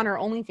Nikocado was on her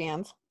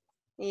OnlyFans.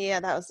 Yeah,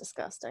 that was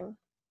disgusting.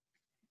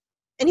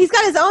 And he's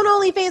got his own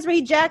OnlyFans where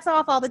he jacks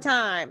off all the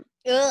time.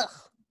 Ugh.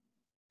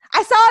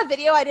 I saw a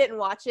video. I didn't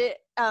watch it.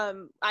 I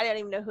didn't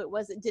even know who it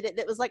was that did it.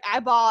 That was like,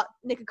 I bought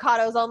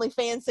Nicocado's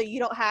OnlyFans so you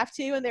don't have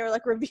to. And they were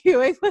like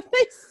reviewing what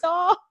they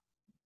saw.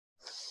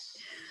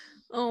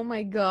 Oh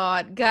my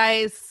God,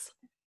 guys.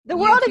 The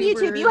world of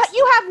YouTube.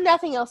 You have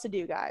nothing else to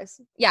do, guys.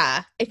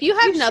 Yeah. If you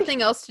have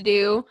nothing else to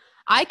do,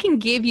 I can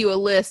give you a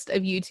list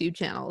of YouTube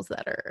channels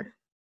that are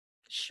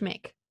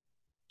schmick.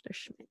 They're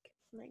schmick.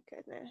 My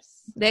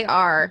goodness. They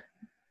are.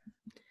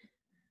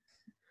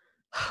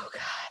 Oh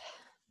God.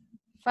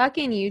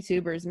 Fucking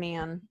YouTubers,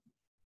 man.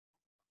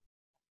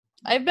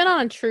 I've been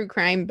on a true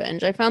crime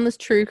binge. I found this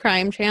true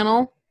crime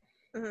channel.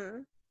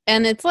 Mm-hmm.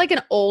 And it's like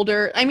an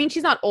older, I mean,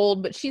 she's not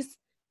old, but she's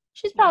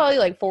probably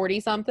like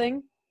 40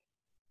 something.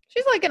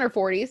 She's like in her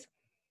 40s.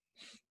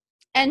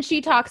 And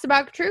she talks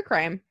about true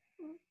crime.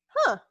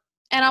 Huh.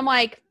 And I'm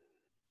like,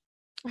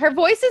 her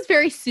voice is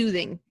very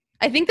soothing.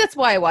 I think that's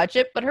why I watch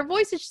it, but her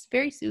voice is just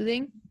very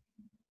soothing.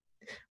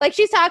 Like,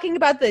 she's talking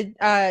about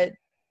the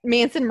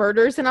Manson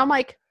murders, and I'm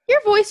like,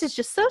 your voice is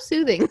just so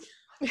soothing.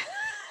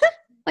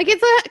 Like,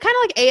 it's kind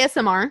of like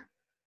ASMR.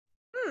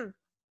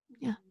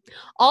 Yeah.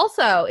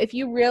 Also, if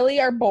you really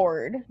are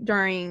bored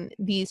during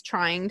these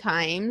trying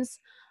times,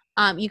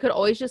 you could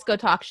always just go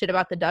talk shit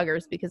about the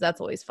Duggars, because that's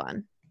always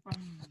fun.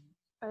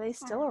 Are they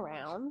still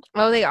around?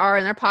 Oh, they are,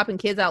 and they're popping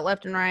kids out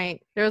left and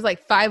right. There was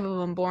like 5 of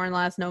them born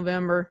last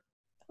November.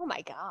 Oh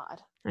my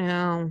God. I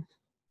know.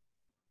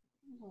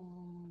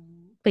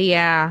 But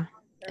yeah,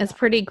 it's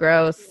pretty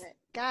gross.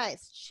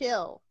 Guys,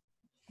 chill.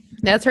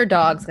 That's her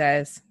dogs,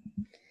 guys.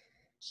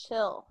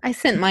 Chill. I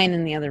sent mine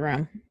in the other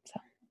room.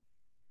 So.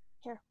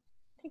 Here,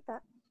 take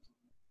that.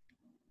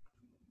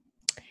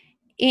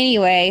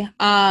 Anyway,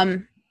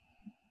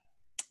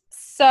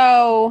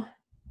 so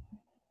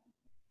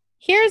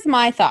here's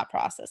my thought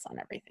process on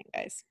everything,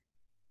 guys.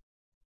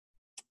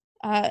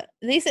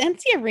 These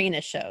empty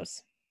arena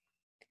shows,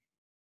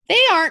 they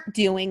aren't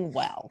doing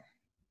well.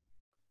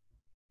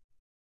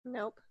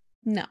 Nope.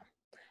 No.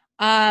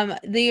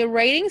 The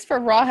ratings for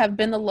Raw have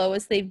been the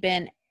lowest they've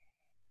been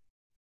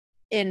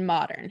in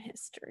modern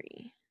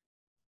history.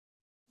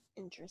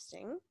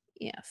 Interesting.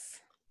 Yes.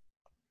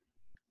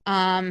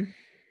 And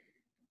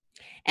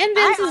Vince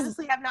I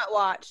honestly have not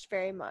watched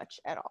very much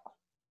at all.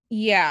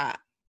 Yeah.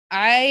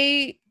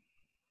 I've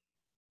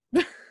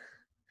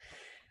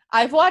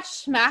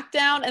watched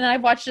SmackDown, and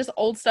I've watched just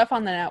old stuff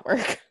on the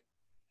network.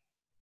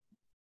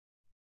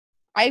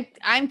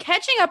 I'm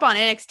catching up on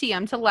NXT.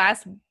 I'm to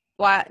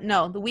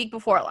the week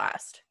before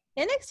last.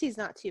 NXT's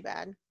not too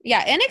bad.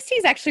 Yeah, NXT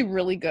is actually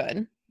really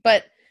good.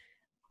 But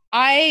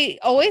I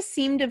always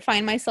seem to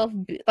find myself,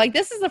 like,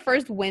 this is the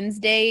first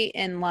Wednesday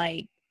in,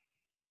 like,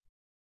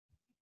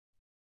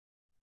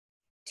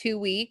 2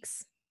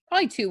 weeks.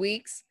 Probably 2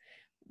 weeks.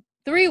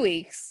 3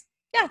 weeks.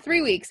 Yeah,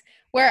 3 weeks.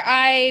 Where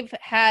I've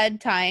had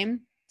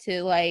time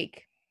to,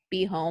 like,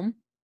 be home.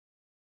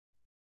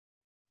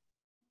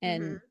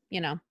 And,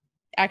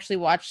 actually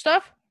watch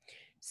stuff.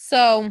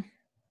 So,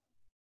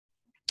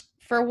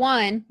 for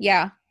one,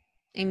 yeah,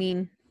 I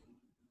mean,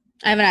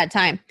 I haven't had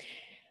time.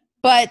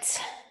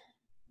 But,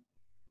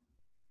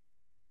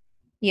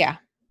 yeah.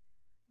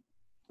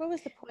 What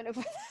was the point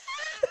of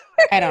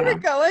I don't know.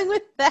 Going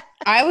with that?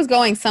 I was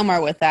going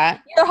somewhere with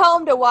that. You're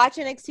home to watch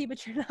NXT,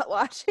 but you're not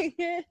watching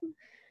it.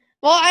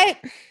 Well,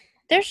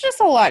 there's just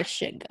a lot of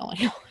shit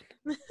going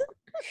on.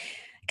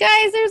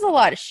 Guys, there's a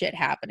lot of shit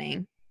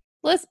happening.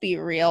 Let's be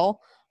real.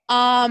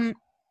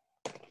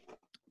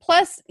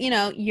 Plus,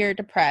 you're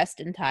depressed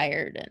and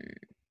tired and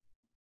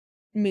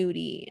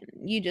moody,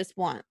 and you just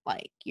want,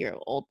 like, your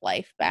old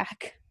life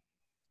back.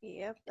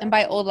 Yep. And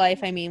by old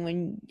life, I mean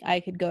when I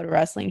could go to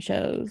wrestling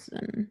shows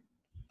and,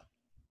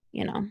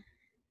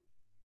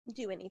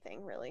 do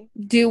anything, really.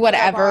 Do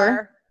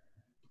whatever.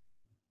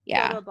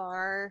 Yeah. Go to a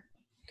bar.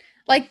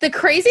 Like, the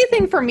crazy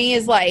thing for me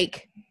is,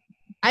 like,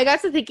 I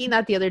got to thinking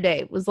that the other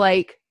day. Was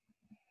like,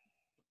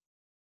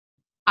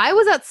 I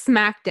was at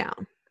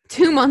SmackDown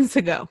 2 months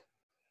ago.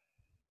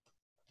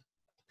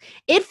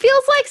 It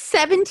feels like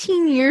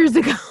 17 years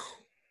ago.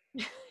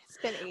 It's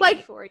been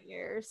 84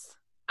 years.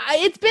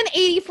 It's been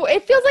 84.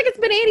 It feels like it's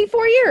been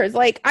 84 years.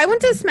 Like, I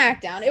went to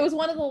SmackDown. It was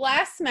one of the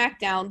last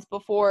SmackDowns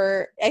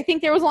before. I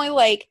think there was only,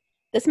 like,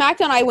 the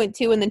SmackDown I went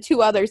to and then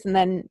 2 others, and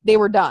then they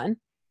were done.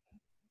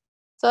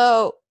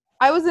 So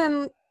I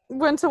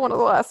went to one of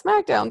the last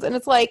SmackDowns, and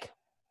it's like,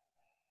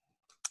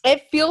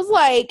 it feels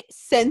like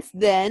since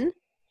then,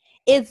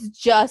 It's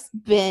just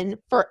been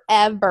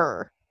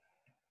forever.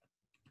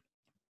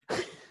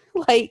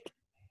 Like,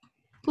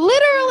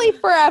 literally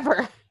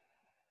forever.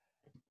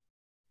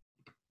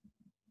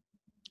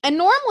 And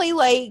normally,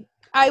 like,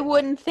 I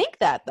wouldn't think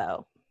that,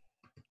 though.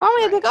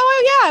 Normally, I'd be like,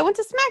 oh, yeah, I went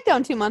to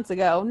SmackDown 2 months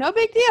ago. No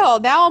big deal.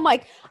 Now I'm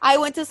like, I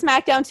went to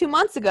SmackDown 2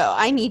 months ago.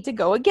 I need to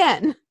go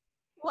again.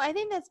 Well, I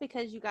think that's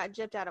because you got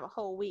gypped out of a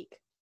whole week.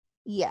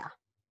 Yeah.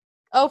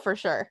 Oh, for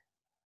sure.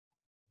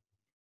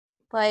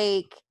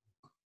 Like,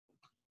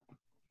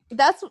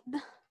 that's...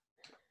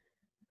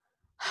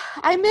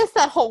 I missed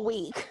that whole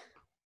week.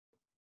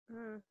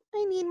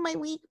 I need my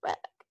week back.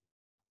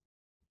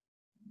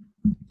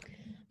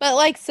 But,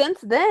 like, since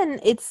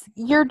then,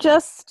 you're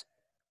just...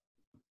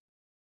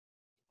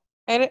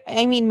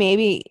 I mean,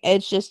 maybe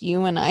it's just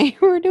you and I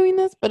who are doing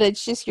this, but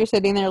it's just you're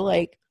sitting there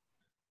like,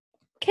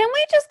 can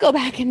we just go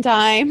back in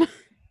time?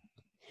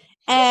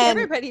 And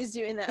everybody's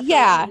doing that.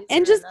 Yeah,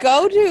 and just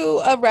go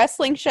to a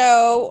wrestling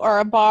show or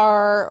a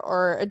bar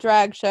or a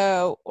drag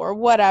show or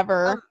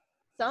whatever.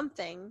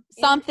 Something,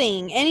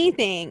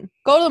 anything.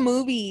 Go to the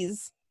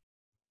movies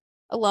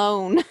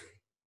alone.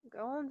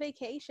 Go on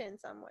vacation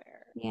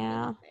somewhere.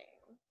 Yeah. Anything.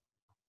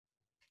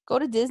 Go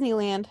to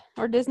Disneyland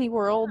or Disney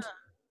World. Yeah.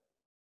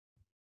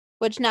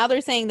 Which now they're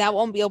saying that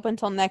won't be open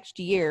until next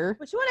year.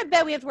 Which you want to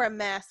bet we have to wear a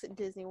mask at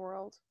Disney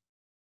World?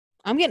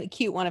 I'm getting a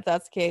cute one if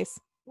that's the case.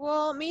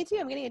 Well, me too.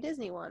 I'm getting a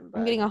Disney one. But...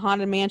 I'm getting a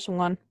Haunted Mansion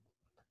one.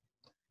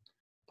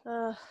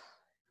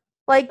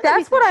 Like,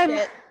 that's what I'm...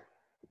 Shit.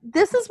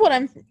 This is what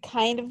I'm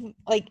kind of,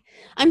 like...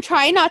 I'm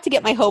trying not to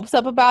get my hopes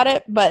up about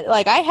it, but,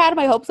 like, I had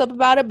my hopes up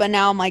about it, but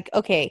now I'm like,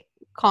 okay,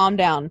 calm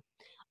down.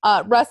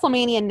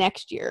 WrestleMania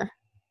next year.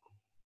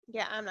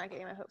 Yeah, I'm not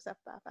getting my hopes up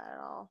about that at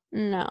all.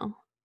 No.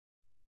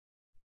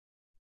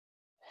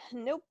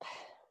 Nope.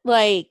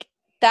 Like,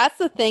 that's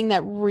the thing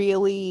that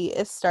really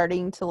is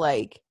starting to,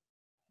 like,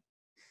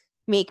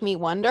 make me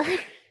wonder.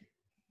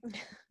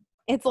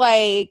 It's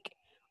like,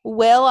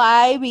 will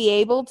I be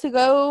able to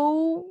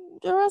go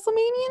to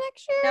WrestleMania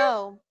next year?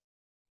 No.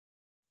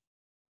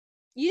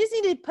 You just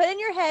need to put in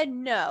your head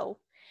no.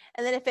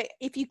 And then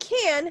if you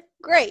can,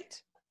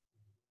 great.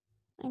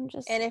 And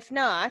if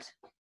not,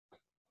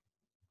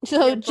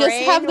 so just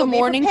have the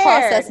mourning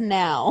process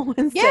now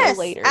instead of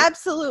later.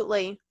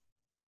 Absolutely.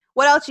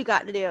 What else you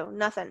got to do?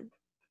 Nothing.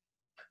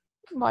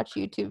 Watch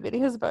YouTube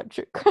videos about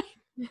true crime.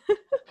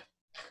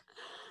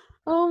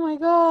 Oh my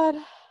god.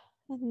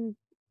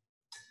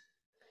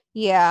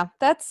 Yeah,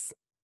 that's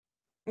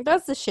the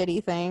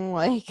shitty thing.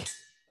 Like,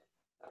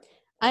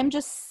 I'm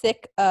just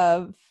sick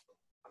of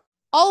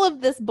all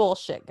of this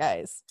bullshit,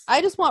 guys.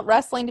 I just want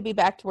wrestling to be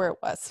back to where it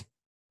was.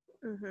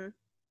 Mm-hmm.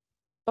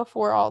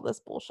 Before all this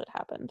bullshit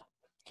happened.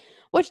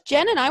 Which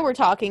Jen and I were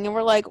talking, and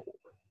we're like,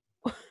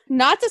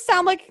 not to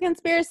sound like a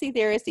conspiracy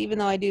theorist, even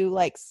though I do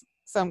like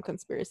some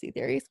conspiracy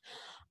theories.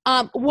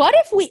 What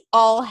if we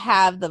all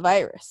have the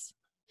virus?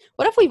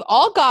 What if we've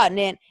all gotten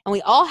it and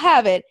we all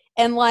have it,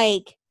 and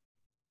like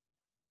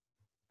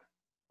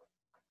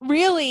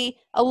really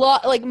a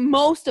lot, like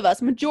most of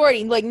us,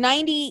 majority, like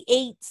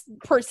 98%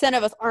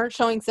 of us aren't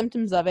showing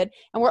symptoms of it,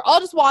 and we're all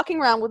just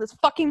walking around with this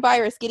fucking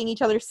virus, getting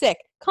each other sick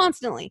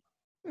constantly.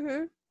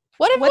 Mm-hmm.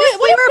 What if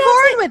we were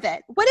born with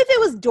it? What if it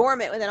was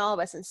dormant within all of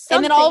us,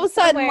 and then all of a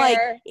sudden, like,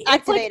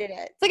 activated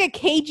it? It's like a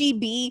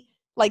KGB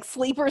like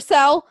sleeper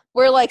cell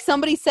where like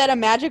somebody said a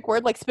magic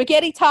word like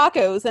spaghetti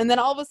tacos, and then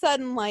all of a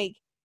sudden, like,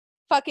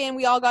 fucking,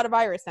 we all got a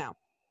virus now.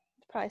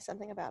 Probably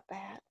something about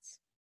bats.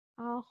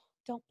 Oh,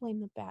 don't blame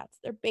the bats.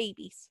 They're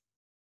babies.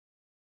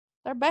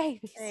 They're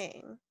babies.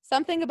 Dang.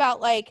 Something about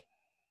like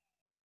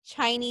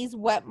Chinese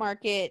wet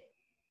market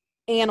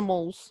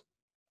animals,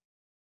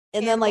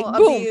 and then like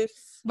boom,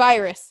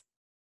 virus.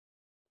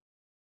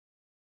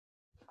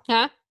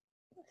 Huh?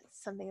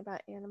 Something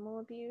about animal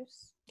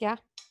abuse. Yeah.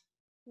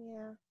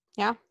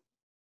 Yeah.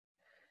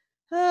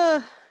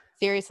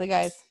 Seriously,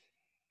 guys.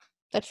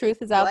 The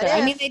truth is out there.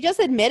 I mean, they just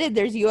admitted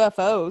there's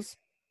UFOs.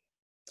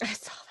 I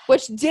saw that.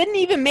 Which didn't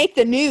even make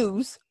the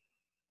news.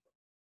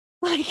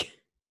 Like,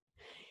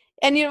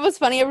 and you know what's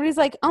funny? Everybody's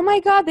like, oh my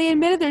god, they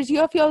admitted there's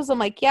UFOs. I'm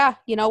like, yeah,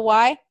 you know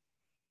why?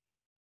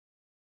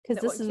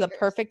 Because this is the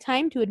perfect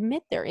time to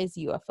admit there is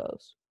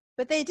UFOs.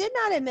 But they did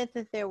not admit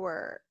that there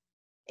were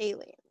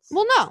aliens.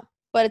 Well, no,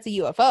 but it's a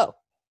UFO.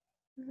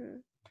 Mm-hmm.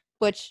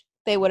 Which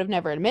they would have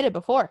never admitted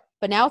before.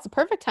 But now it's a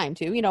perfect time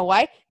to. You know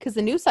why? Because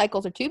the news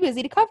cycles are too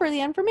busy to cover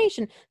the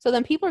information. So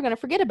then people are going to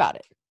forget about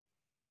it.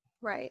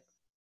 Right.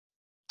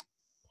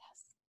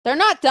 Yes. They're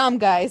not dumb,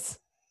 guys.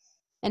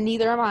 And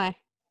neither am I.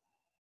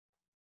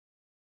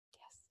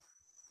 Yes.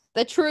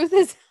 The truth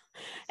is,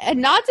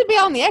 and not to be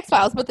on the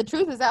X-Files, but the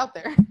truth is out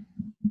there.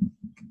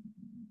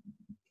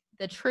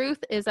 The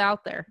truth is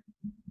out there.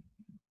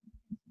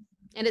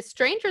 And it's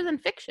stranger than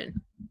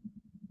fiction.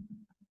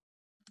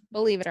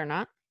 Believe it or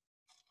not.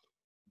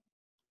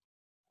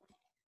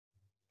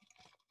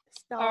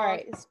 This dog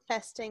is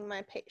testing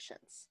my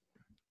patience.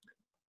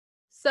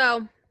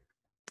 So,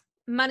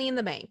 Money in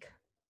the Bank.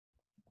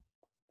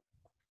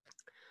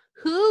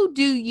 Who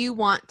do you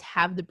want to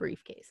have the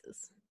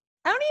briefcases?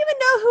 I don't even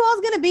know who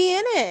else going to be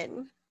in it.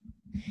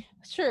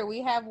 Sure,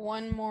 we have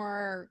one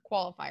more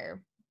qualifier,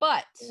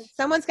 but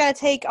someone's got to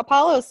take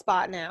Apollo's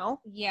spot now.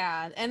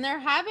 Yeah, and they're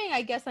having,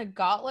 I guess, a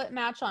gauntlet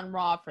match on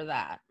Raw for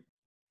that.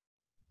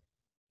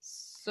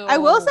 So I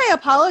will say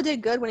Apollo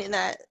did good when in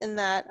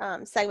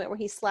that segment where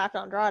he slapped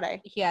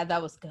Andrade. Yeah,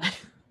 that was good.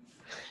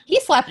 He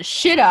slapped the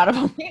shit out of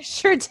him. He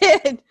sure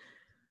did.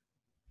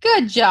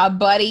 Good job,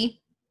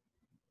 buddy.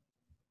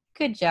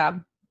 Good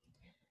job.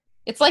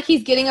 It's like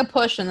he's getting a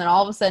push and then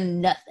all of a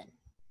sudden nothing.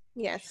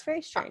 Yeah, it's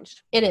very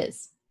strange. It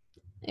is.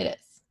 It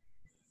is.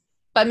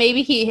 But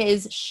maybe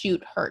his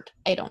shoot hurt.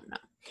 I don't know.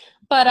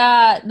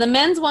 But the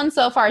men's one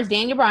so far is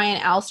Daniel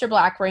Bryan, Aleister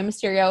Black, Rey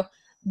Mysterio,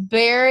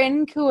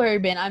 Baron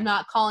Corbin. I'm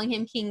not calling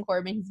him King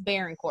Corbin. He's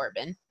Baron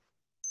Corbin.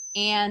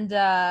 And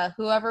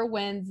whoever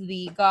wins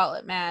the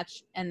gauntlet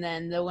match, and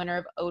then the winner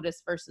of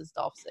Otis versus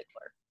Dolph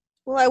Ziggler.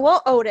 Well, I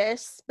want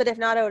Otis, but if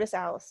not Otis,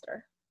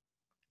 Aleister.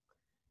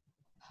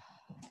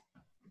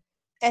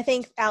 I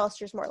think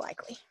Aleister's more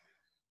likely.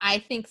 I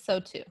think so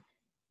too.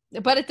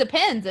 But it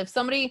depends. If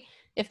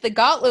the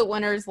gauntlet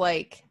winner's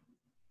like,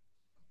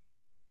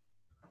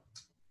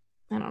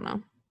 I don't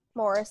know.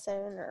 Morrison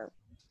or.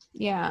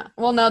 Yeah.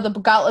 Well, no, the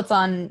gauntlet's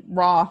on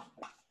Raw.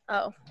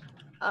 Oh.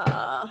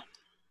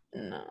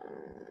 No.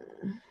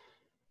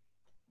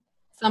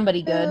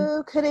 Somebody good.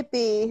 Who could it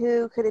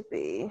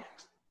be?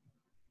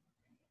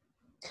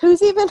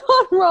 Who's even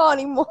on Raw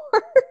anymore?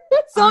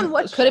 It's on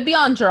what? Could it be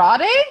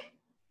Andrade?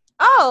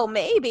 Oh,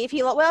 maybe.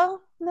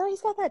 Well, no,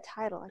 he's got that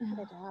title. I kind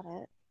of doubt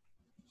it.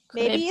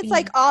 Maybe it's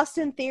like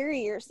Austin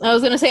Theory or something. I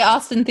was going to say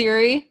Austin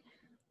Theory.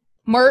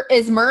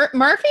 Murphy's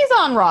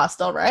on Raw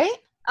still, right?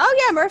 Oh,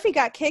 yeah. Murphy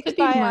got kicked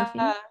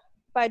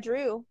by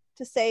Drew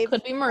to save.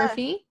 Could be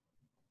Murphy.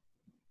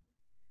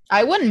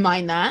 I wouldn't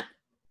mind that.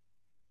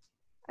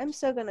 I'm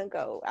still going to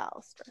go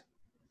Aleister.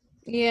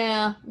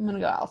 Yeah, I'm going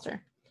to go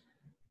Aleister.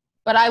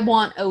 But I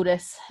want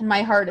Otis. In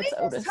my heart, it's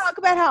Otis. Let's talk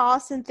about how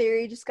Austin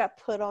Theory just got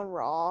put on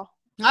Raw.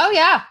 Oh,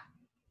 yeah.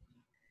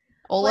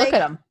 Oh, look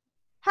at him.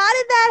 How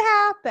did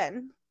that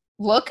happen?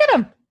 Look at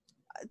him.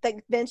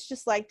 Like Vince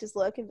just liked his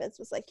look, and Vince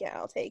was like, yeah,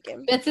 I'll take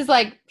him. Vince is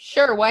like,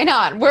 sure, why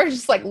not? We're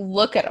just like,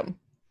 look at him.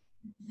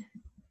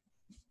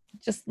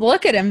 Just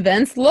look at him,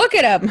 Vince. Look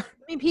at him.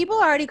 I mean, people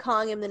are already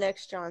calling him the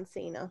next John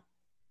Cena.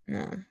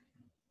 No.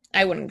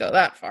 I wouldn't go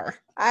that far.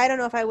 I don't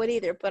know if I would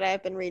either, but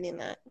I've been reading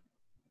that.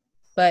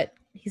 But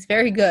he's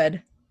very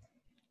good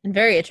and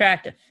very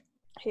attractive.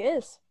 He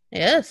is. He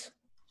is.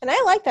 And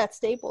I like that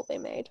staple they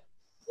made.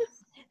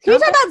 Can we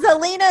talk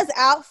about Zelina's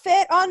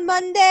outfit on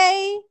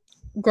Monday?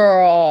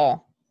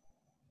 Girl.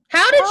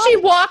 How did she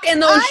walk in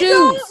those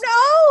shoes?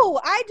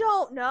 I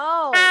don't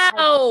know.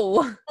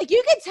 How?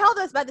 You could tell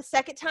this by the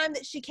second time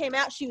that she came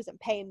out, she was in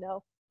pain,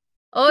 though.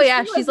 Oh,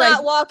 yeah. She's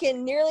not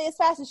walking nearly as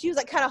fast, and she was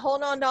kind of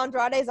holding on to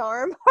Andrade's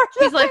arm.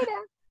 She's like,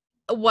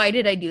 why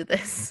did I do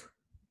this?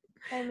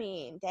 I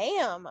mean,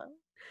 damn.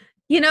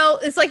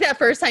 It's like that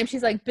first time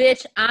she's like,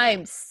 bitch,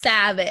 I'm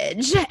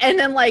savage. And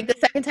then the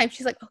second time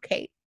she's like,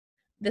 okay,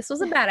 this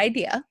was a bad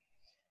idea.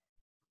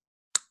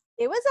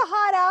 It was a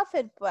hot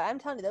outfit, but I'm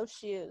telling you, those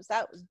shoes,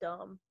 that was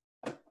dumb.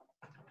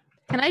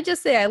 Can I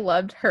just say I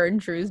loved her and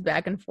Drew's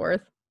back and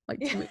forth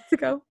 2 weeks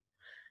ago?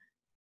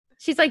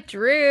 She's like,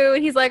 Drew,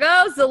 and he's like,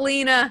 oh,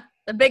 Zelina,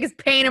 the biggest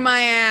pain in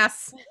my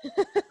ass.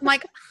 I'm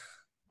like,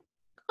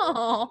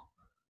 oh,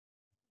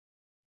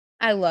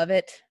 I love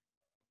it.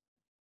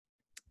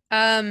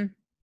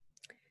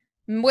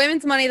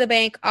 Women's Money in the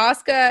Bank,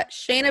 Asuka,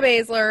 Shayna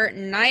Baszler,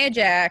 Nia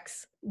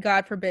Jax,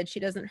 God forbid she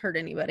doesn't hurt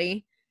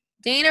anybody,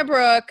 Dana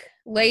Brooke,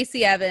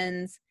 Lacey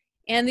Evans,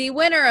 and the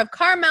winner of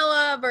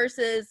Carmella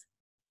versus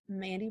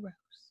Mandy Rose.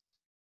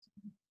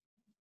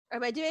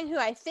 Am I doing who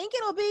I think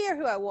it'll be or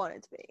who I want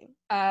it to be?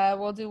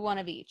 We'll do one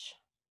of each.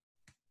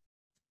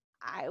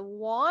 I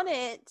want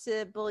it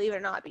to, believe it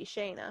or not, be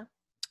Shayna.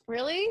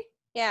 Really?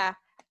 Yeah.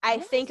 I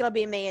think it'll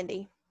be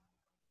Mandy.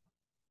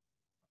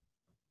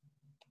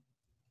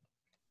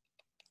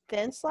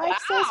 Vince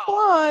likes those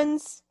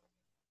blondes.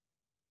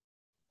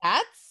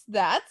 That's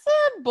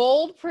a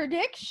bold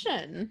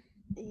prediction.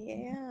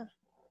 Yeah.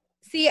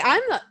 See,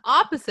 I'm the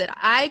opposite.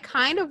 I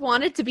kind of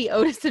want it to be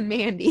Otis and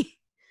Mandy.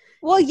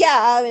 Well,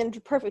 yeah, in a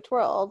perfect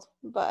world,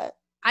 but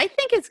I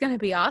think it's going to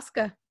be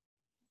Asuka.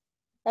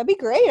 That'd be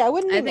great. I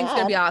wouldn't be mad. I think it's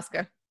going to be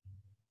Asuka.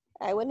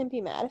 I wouldn't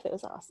be mad if it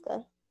was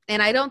Asuka.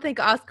 And I don't think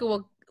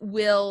Asuka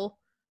will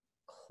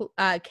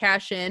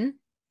cash in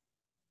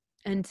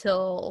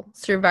until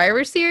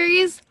Survivor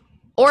Series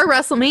or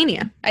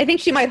WrestleMania. I think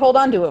she might hold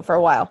on to it for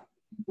a while.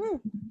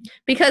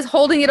 Because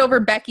holding it over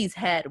Becky's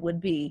head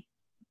would be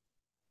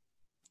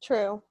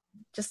true.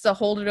 Just to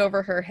hold it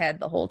over her head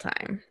the whole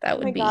time. That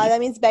would be. Oh my God, that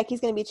means Becky's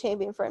going to be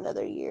champion for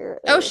another year.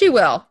 Oh, she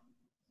will.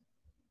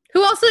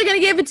 Who else are they going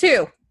to give it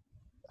to?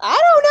 I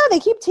don't know. They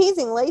keep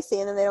teasing Lacey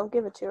and then they don't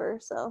give it to her.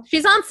 So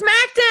she's on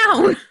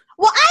SmackDown.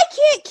 Well, I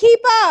can't keep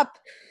up.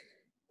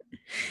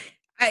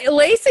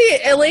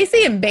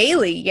 Lacey and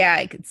Bailey, yeah,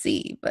 I could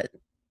see, but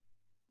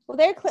well,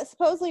 they're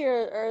supposedly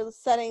are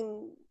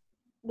setting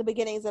the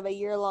beginnings of a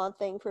year-long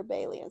thing for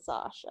Bailey and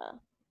Sasha.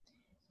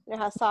 You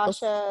know how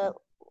Sasha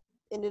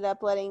ended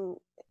up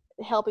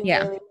helping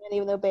Bailey win,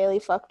 even though Bailey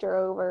fucked her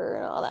over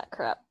and all that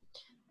crap.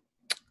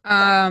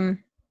 Can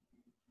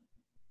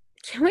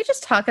we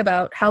just talk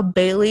about how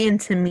Bailey and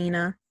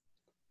Tamina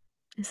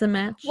is a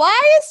match?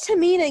 Why is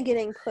Tamina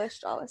getting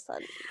pushed all of a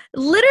sudden?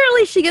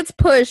 Literally, she gets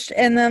pushed,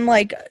 and then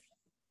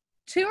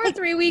 2 or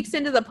 3 weeks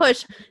into the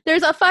push,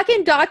 there's a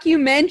fucking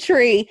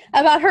documentary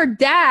about her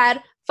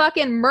dad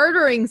fucking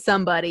murdering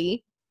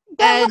somebody.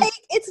 But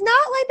it's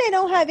not like they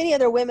don't have any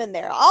other women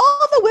there. All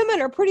the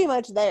women are pretty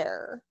much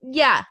there.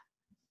 Yeah.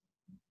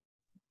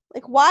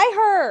 Why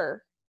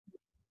her?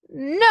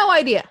 No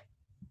idea.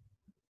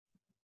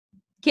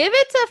 Give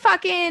it to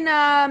fucking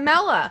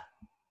Mella.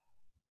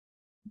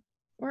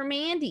 Or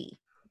Mandy.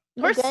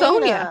 Or Dana.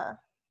 Sonia.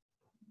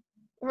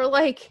 Or Yeah,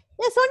 Sonia's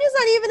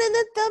not even in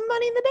the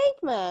Money in the Bank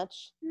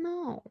match.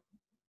 No.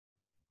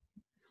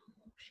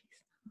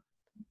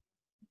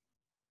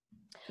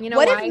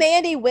 What if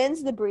Mandy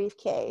wins the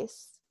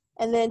briefcase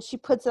and then she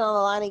puts it on the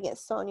line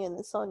against Sonia and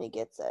then Sonia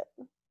gets it?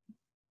 I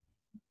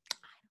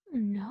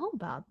don't know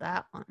about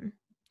that one.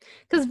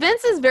 Because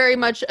Vince is very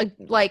much,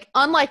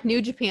 unlike New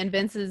Japan,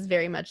 Vince is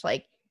very much,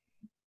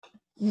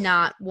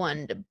 not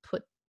one to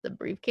put the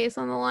briefcase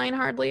on the line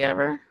hardly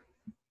ever.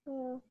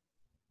 Yeah.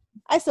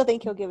 I still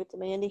think he'll give it to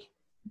Mandy.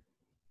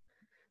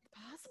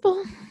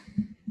 Possible.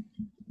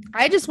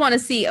 I just want to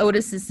see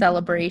Otis's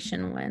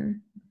celebration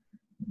when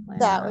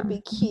that would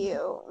be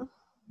cute.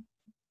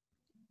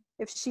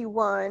 If she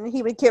won,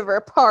 he would give her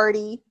a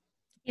party.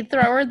 He'd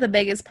throw her the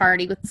biggest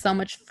party with so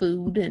much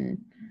food and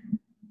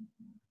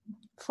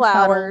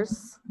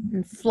flowers.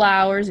 And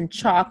flowers and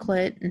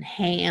chocolate and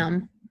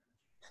ham.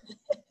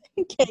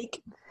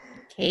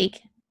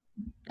 Cake.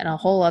 And a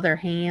whole other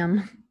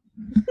ham.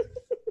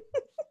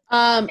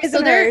 His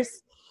and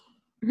hers.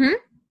 Hmm?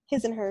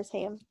 His and hers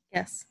ham.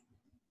 Yes.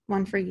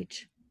 One for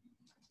each.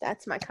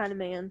 That's my kind of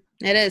man.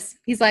 It is.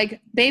 He's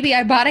like, baby,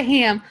 I bought a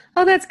ham.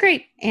 Oh, that's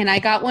great. And I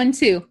got one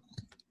too.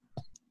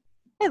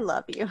 I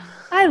love you.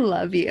 I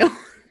love you.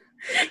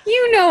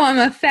 You know I'm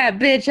a fat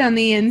bitch on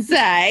the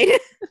inside.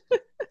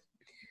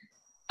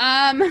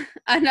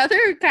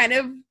 Another kind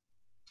of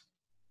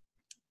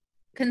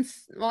I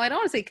don't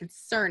want to say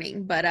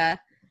concerning, but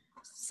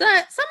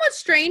somewhat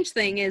strange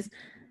thing is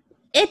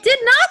it did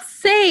not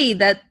say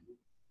that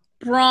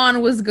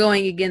Braun was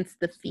going against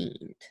the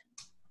Fiend.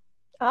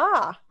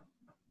 Ah.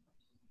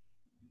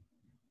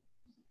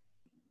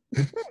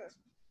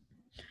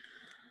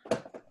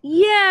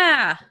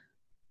 Yeah.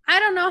 I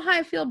don't know how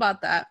I feel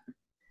about that.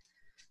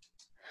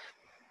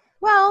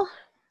 Well,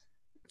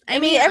 I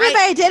mean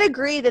everybody did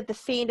agree that the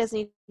Fiend doesn't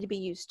need to be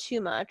used too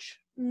much.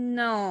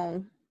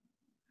 No.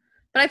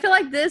 But I feel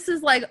like this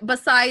is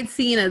besides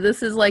Cena,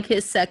 this is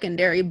his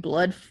secondary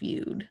blood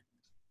feud.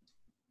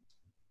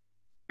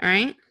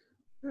 Right?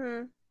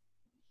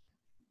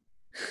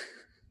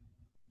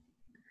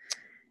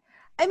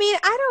 I mean,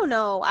 I don't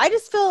know. I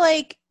just feel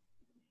like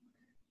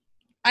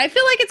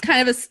it's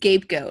kind of a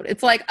scapegoat.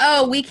 It's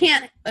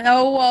the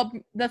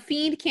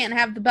Fiend can't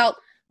have the belt.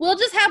 We'll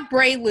just have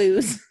Bray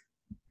lose.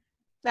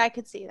 I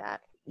could see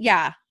that.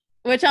 Yeah.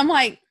 Which I'm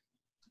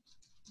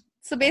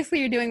so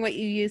basically you're doing what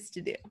you used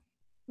to do.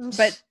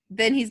 But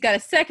then he's got a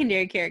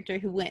secondary character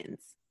who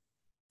wins.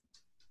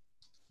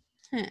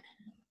 Huh.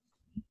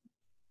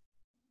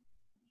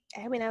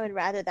 I mean, I would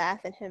rather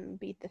that than him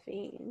beat the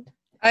Fiend.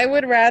 I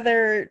would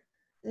rather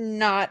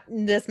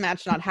this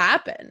match not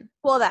happen.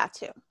 Well, that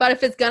too. But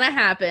if it's gonna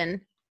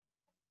happen,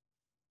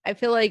 I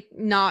feel like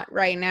not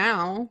right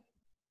now.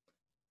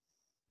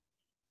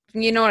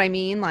 You know what I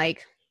mean?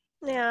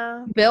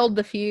 Yeah. Build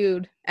the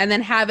feud and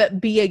then have it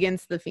be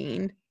against the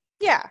Fiend.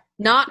 Yeah.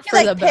 Not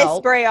for the belt.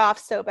 Piss Bray off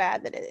so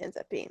bad that it ends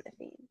up being the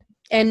Fiend.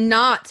 And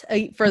not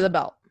for the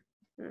belt.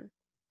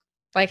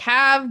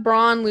 Have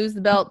Braun lose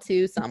the belt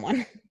to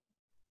someone.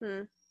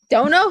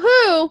 Don't know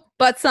who,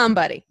 but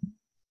somebody.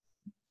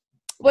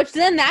 Which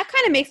then that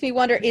kind of makes me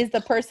wonder, is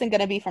the person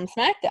going to be from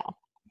SmackDown?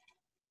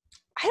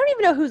 I don't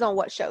even know who's on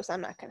what show, so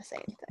I'm not going to say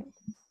anything.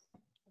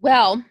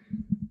 Well,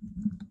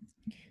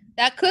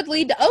 that could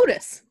lead to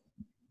Otis.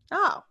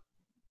 Oh.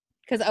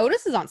 Because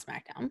Otis is on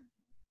SmackDown.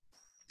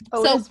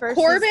 Otis so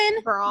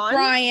Corbin,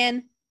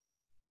 Bryan,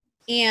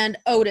 and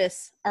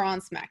Otis are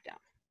on SmackDown,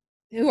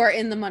 who are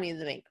in the Money in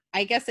the Bank.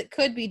 I guess it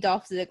could be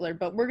Dolph Ziggler,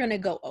 but we're going to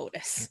go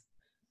Otis.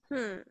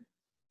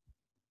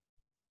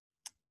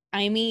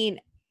 I mean,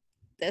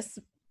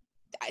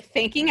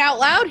 thinking out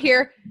loud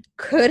here,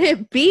 could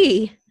it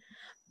be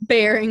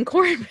Baron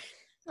Corbin?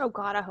 Oh,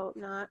 God, I hope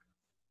not.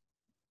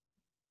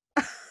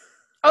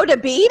 Oh, to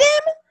beat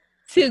him?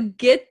 To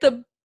get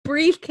the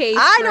briefcase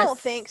I don't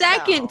think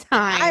second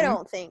time. I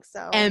don't think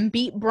so. And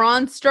beat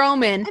Braun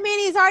Strowman. I mean,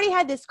 he's already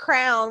had this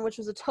crown, which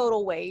was a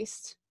total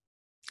waste.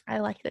 I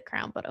like the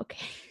crown, but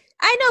okay.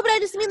 I know, but I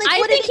just mean,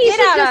 what did he get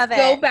out of it?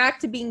 Go back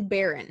to being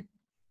Baron.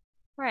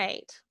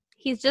 Right.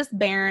 He's just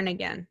Baron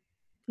again.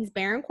 He's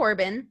Baron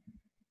Corbin.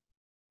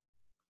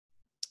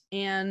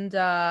 And,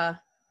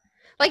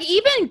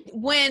 even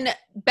when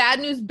Bad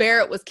News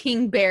Barrett was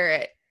King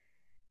Barrett,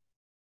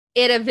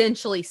 it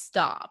eventually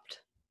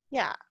stopped.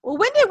 Yeah. Well,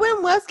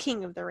 when was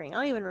King of the Ring? I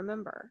don't even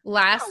remember.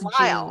 Last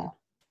June.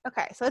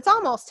 Okay, so it's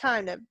almost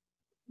time to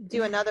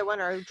do another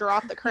one or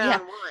drop the crown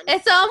one.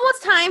 It's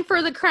almost time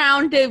for the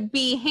crown to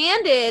be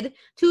handed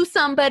to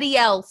somebody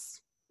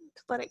else.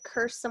 To let it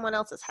curse someone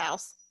else's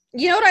house.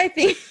 You know what I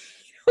think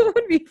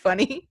would be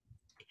funny?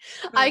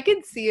 I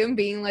could see him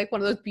being like one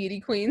of those beauty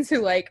queens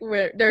who like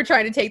where they're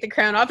trying to take the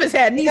crown off his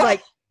head and he's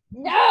like,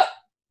 no,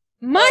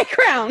 my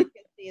crown. I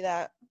can see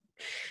that.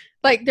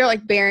 Like they're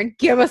like, Baron,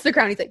 give us the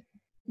crown. He's like,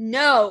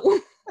 no,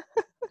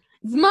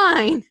 it's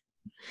mine.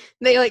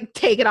 They like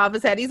take it off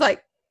his head. He's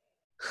like,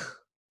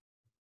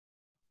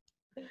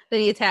 then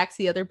he attacks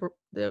the other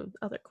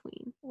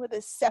queen with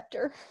his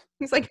scepter.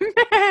 He's like,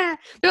 they're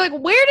like,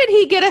 where did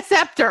he get a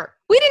scepter?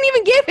 We didn't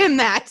even give him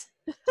that.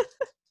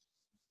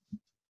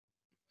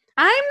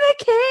 I'm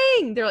the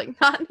king. They're like,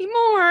 not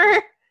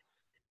anymore.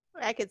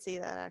 I could see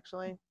that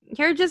actually.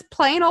 You're just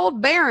plain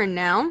old Baron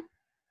now.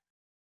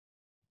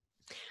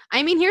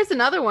 I mean, here's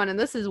another one, and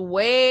this is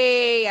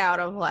way out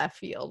of left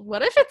field.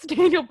 What if it's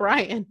Daniel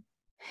Bryan?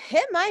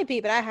 It might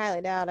be, but I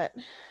highly doubt it.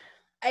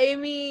 I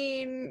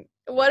mean,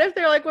 what if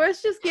they're like,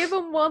 let's just give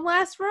him one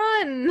last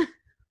run?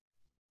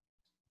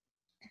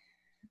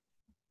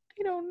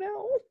 I don't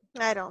know.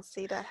 I don't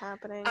see that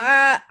happening.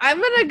 I'm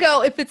going to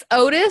go, if it's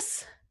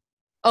Otis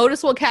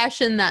will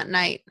cash in that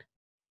night.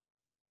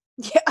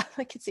 Yeah,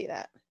 I can see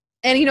that.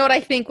 And you know what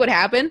I think would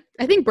happen?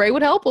 I think Bray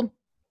would help him.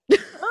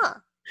 Huh.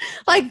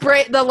 Like,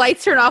 Bray, the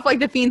lights turn off, like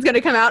the Fiend's going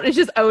to come out, and it's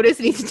just Otis,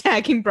 and he's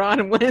attacking Braun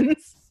and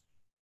wins.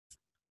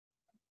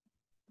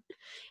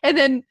 And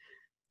then,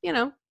 you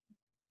know,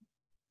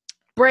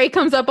 Bray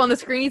comes up on the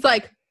screen. He's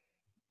like,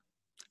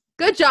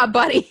 good job,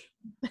 buddy.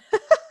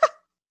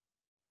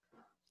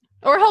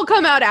 Or he'll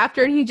come out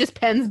after, and he just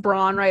pens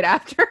Braun right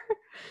after.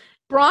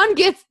 Braun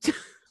gets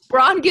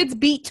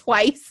beat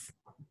twice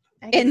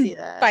in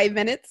 5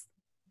 minutes.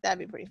 That'd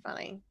be pretty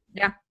funny.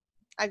 Yeah.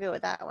 I'd go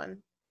with that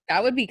one.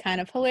 That would be kind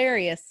of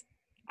hilarious.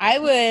 I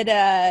would,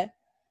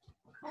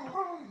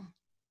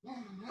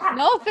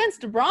 no offense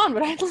to Braun,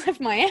 but I'd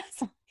lift my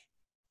ass off.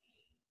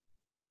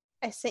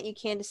 I sent you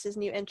Candace's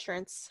new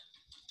entrance.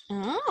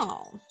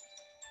 Oh.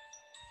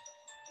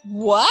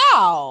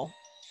 Wow.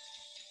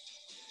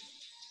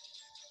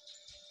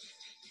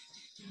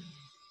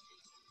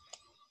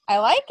 I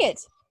like it.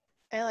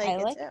 I like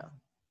it too.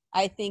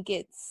 I think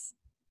it's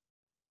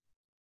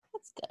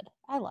good.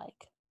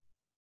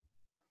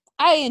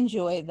 I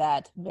enjoy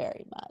that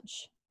very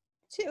much.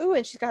 Ooh,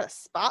 and she's got a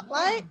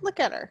spotlight. Look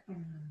at her.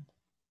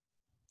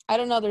 I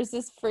don't know. There's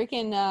this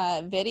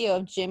freaking video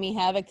of Jimmy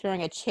Havoc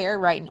throwing a chair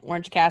right in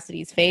Orange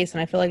Cassidy's face,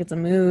 and I feel like it's a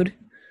mood.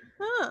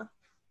 Huh.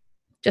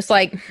 Just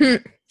like,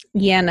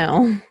 yeah,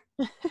 no.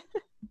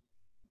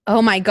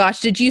 Oh my gosh.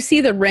 Did you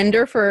see the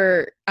render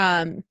for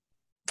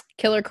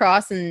Killer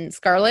Cross and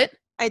Scarlet?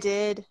 I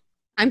did.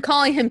 I'm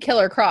calling him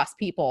Killer Cross,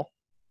 people.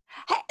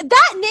 Hey,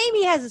 that name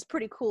he has is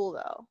pretty cool,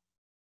 though.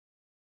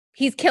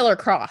 He's Killer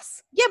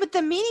Cross. Yeah, but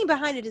the meaning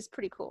behind it is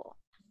pretty cool.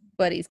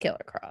 But he's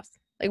Killer Cross.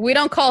 Like, we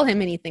don't call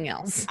him anything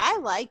else. I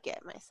like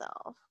it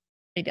myself.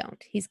 I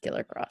don't. He's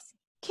Killer Cross.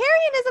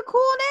 Carrion is a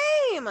cool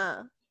name.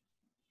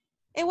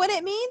 And what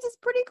it means is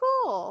pretty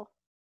cool.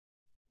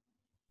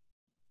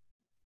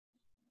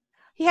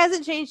 He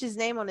hasn't changed his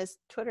name on his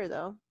Twitter,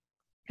 though.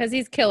 Because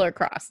he's Killer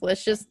Cross.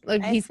 Let's just,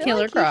 like, he's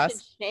Killer Cross. He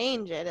should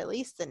change it, at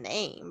least the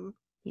name.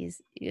 He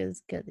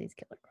is good. He's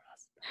Killer Cross.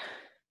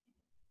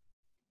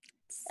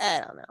 I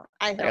don't know.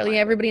 Literally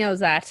everybody knows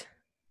that.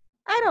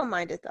 I don't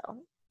mind it, though.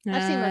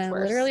 I've seen much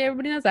worse. Literally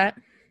everybody knows that.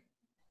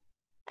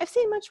 I've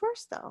seen much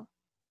worse, though.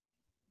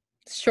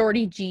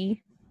 Shorty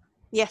G.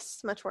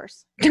 Yes, much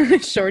worse.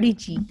 Shorty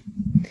G.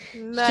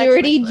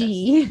 Shorty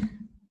G.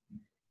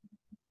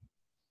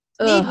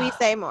 Need we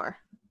say more?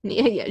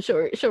 Yeah,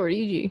 Shorty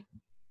G.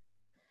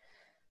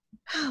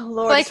 Oh,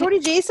 Lord. Like, Shorty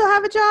G still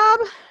have a job?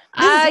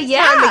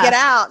 Yeah. Time to get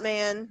out,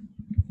 man.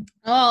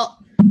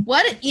 Well,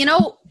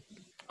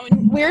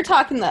 we were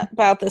talking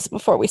about this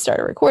before we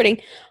started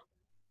recording.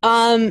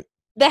 The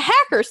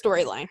hacker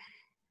storyline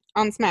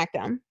on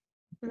SmackDown.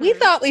 Mm-hmm. We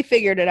thought we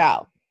figured it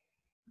out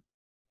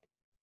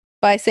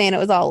by saying it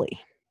was Ali.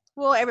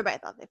 Well, everybody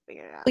thought they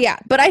figured it out. Yeah,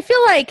 but I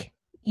feel like,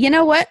 you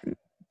know what?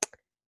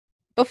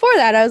 Before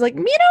that, I was like,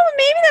 maybe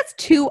that's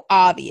too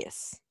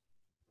obvious.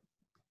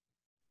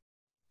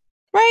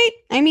 Right?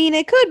 I mean,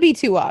 it could be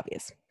too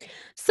obvious.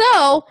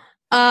 So,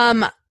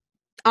 on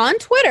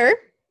Twitter,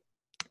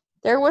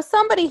 there was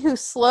somebody who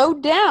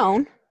slowed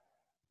down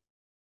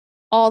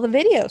all the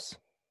videos.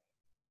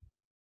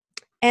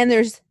 And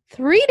there's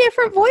 3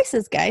 different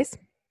voices, guys.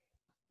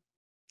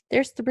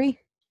 There's 3.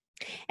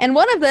 And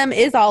one of them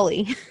is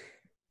Ali.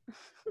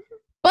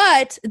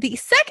 But the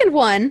second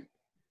one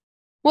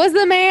was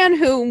the man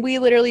whom we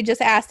literally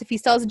just asked if he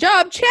still has a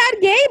job, Chad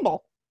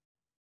Gable.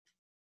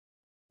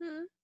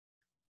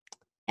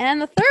 And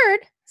the third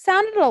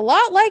sounded a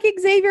lot like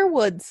Xavier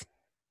Woods.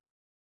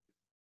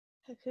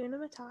 Hakuna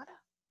Matata.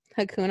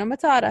 Hakuna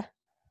Matata.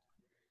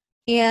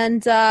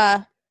 And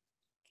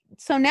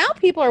so now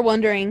people are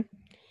wondering,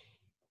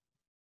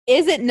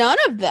 is it none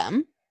of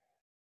them?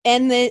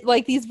 And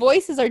these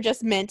voices are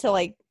just meant to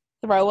like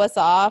throw us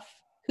off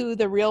who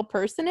the real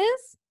person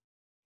is?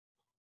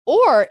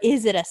 Or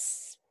is it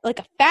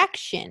a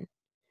faction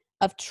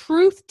of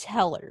truth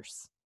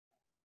tellers?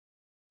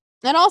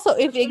 And also,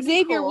 if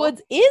Xavier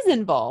Woods is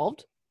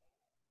involved,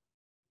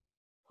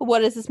 what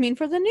does this mean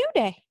for the New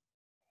Day?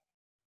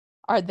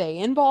 Are they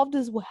involved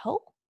as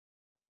well?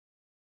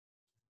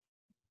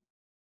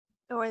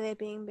 Or are they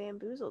being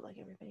bamboozled like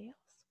everybody else?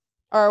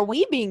 Or are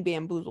we being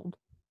bamboozled?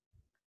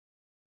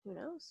 Who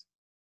knows?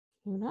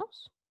 Who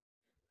knows?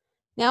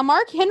 Now,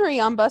 Mark Henry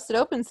on Busted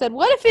Open said,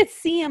 what if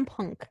it's CM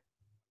Punk?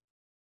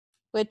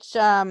 Which,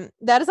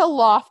 that is a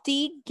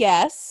lofty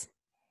guess.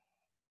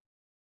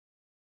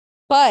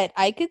 But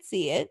I could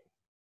see it.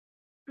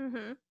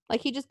 Mm-hmm.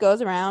 Like, he just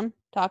goes around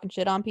talking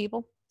shit on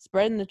people,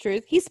 spreading the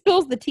truth. He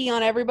spills the tea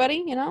on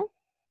everybody, you know?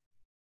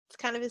 It's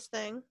kind of his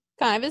thing.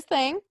 Kind of his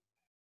thing.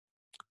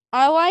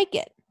 I like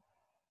it.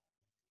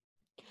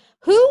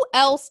 Who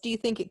else do you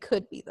think it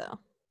could be, though?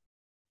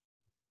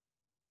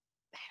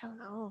 I don't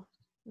know.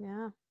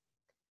 Yeah.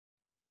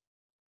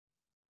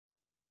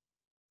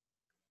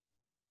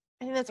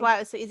 I think that's why it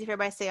was so easy for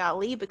everybody to say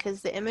Ali,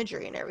 because the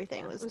imagery and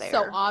everything was there.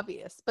 So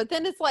obvious. But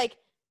then it's like,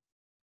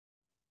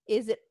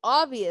 is it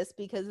obvious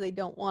because they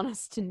don't want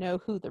us to know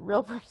who the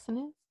real person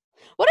is?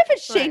 What if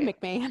it's Shane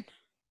McMahon?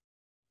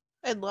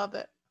 I'd love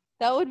it.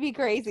 That would be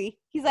crazy.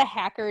 He's a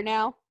hacker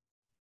now.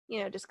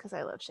 You know, just because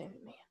I love Shane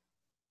McMahon.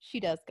 She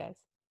does, guys.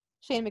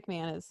 Shane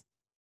McMahon is,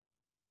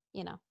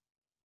 you know.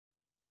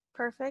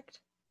 Perfect.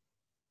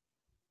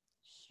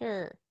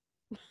 Sure.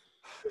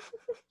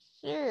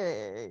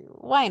 Sure.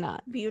 Why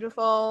not?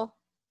 Beautiful.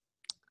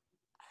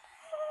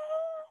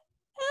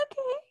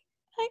 Okay.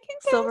 I can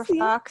Silver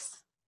Fox.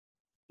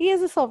 He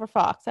is a silver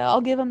fox.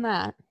 I'll give him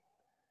that.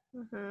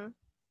 Mm-hmm.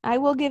 I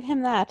will give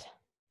him that.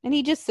 And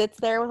he just sits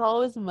there with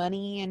all his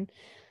money and,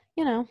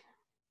 you know,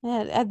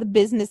 at the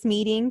business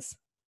meetings.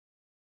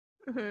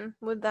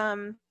 Mm-hmm. With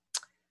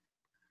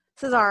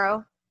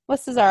Cesaro.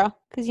 What's Cesaro?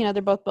 Because, you know,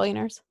 they're both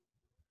billionaires.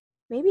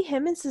 Maybe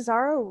him and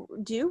Cesaro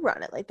do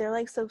run it. Like, they're,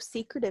 like, so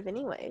secretive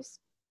anyways.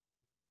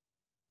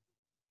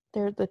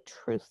 They're the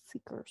truth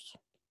seekers.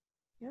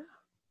 Yeah.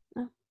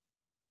 Oh.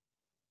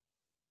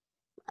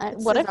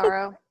 What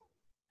Cesaro.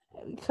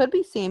 It could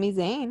be Sami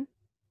Zayn.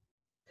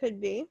 Could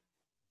be.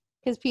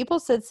 Because people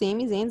said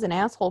Sami Zayn's an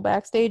asshole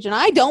backstage, and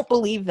I don't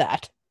believe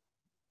that.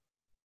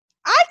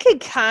 I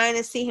could kind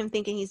of see him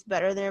thinking he's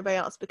better than everybody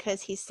else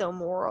because he's so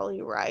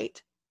morally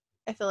right.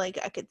 I feel like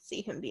I could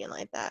see him being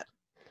like that.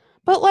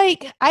 But,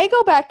 like, I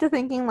go back to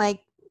thinking, like,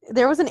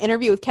 there was an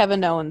interview with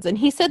Kevin Owens, and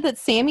he said that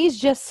Sammy's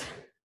just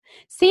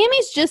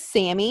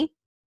Sammy,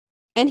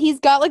 and he's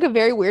got, like, a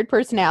very weird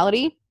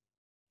personality,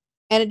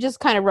 and it just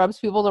kind of rubs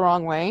people the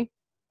wrong way.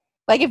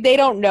 Like, if they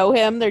don't know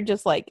him, they're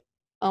just like,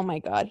 oh my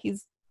god,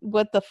 he's,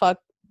 what the fuck?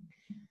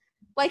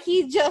 Like,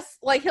 he just,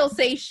 like, he'll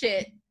say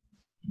shit.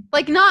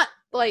 Like, not,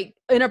 like,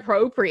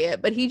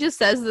 inappropriate, but he just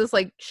says this,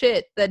 like,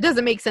 shit that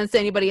doesn't make sense to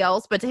anybody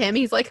else, but to him,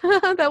 he's like,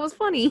 that was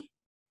funny.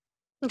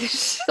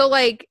 So,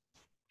 like,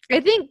 I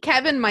think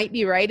Kevin might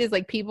be right, is,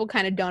 like, people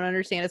kind of don't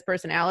understand his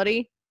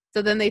personality,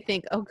 so then they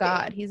think, oh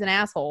god, he's an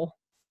asshole.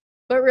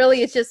 But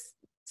really, it's just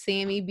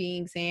Sammy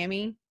being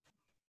Sammy.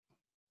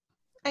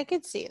 I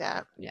could see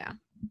that. Yeah.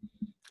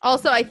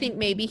 Also, I think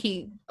maybe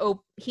he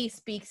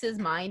speaks his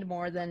mind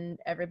more than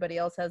everybody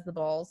else has the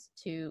balls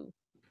to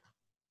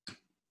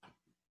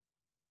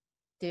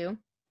do.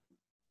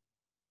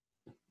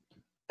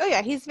 Oh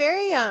yeah, he's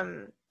very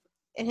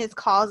in his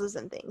causes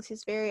and things.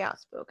 He's very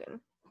outspoken.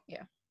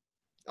 Yeah.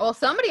 Well,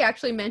 somebody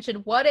actually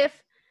mentioned, what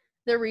if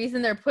the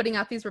reason they're putting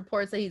out these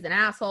reports that he's an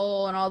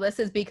asshole and all this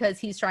is because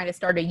he's trying to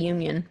start a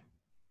union?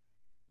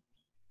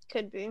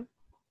 Could be.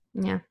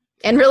 Yeah.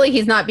 And really,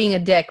 he's not being a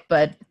dick,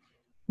 but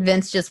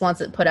Vince just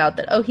wants it put out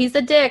that, oh, he's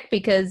a dick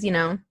because, you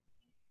know,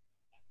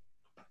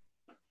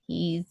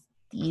 he's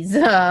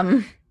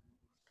out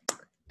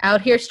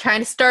here trying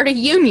to start a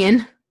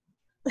union.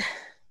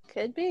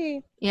 Could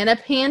be. In a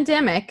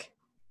pandemic.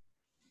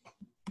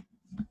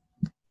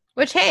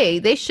 Which, hey,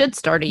 they should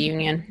start a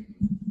union.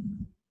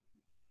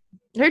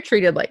 They're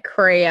treated like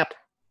crap.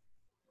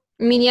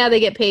 I mean, yeah, they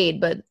get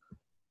paid, but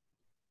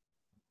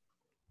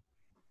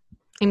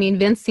I mean,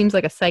 Vince seems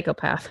like a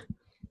psychopath.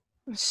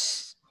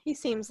 He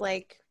seems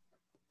like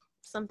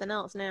something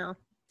else now.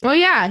 Oh,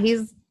 yeah,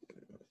 he's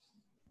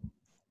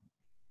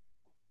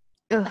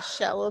a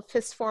shell of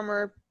his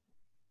former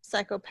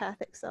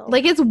psychopathic self.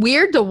 Like, it's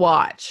weird to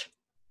watch.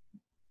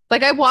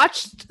 Like, I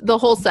watched the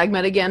whole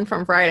segment again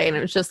from Friday, and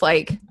it was just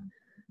like,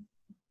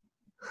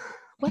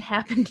 what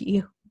happened to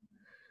you?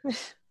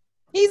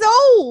 He's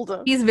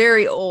old. He's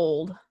very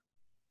old.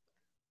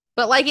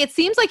 But, like, it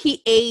seems like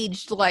he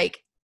aged,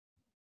 like,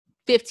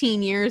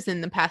 15 years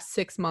in the past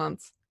 6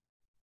 months.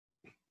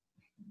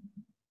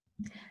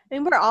 I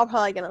mean, we're all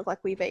probably going to look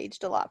like we've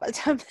aged a lot by the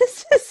time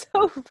this is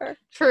over.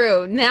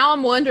 True. Now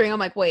I'm wondering, I'm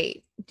like,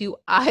 wait, do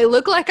I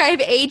look like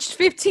I've aged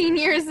 15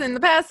 years in the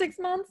past 6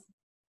 months?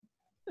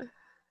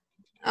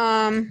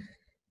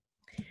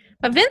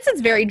 But Vince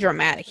is very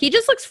dramatic. He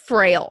just looks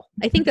frail.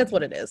 I think that's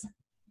what it is.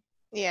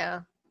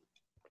 Yeah.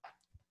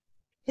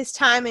 His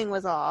timing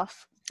was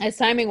off.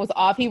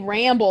 He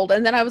rambled,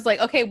 and then I was like,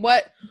 okay,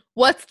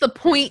 what's the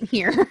point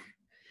here?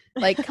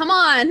 Like, come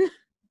on,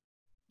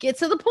 get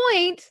to the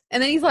point.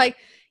 And then he's like,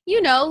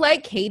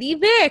 like Katie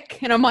Vick.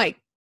 And I'm like,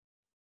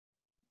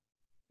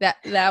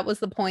 that was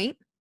the point?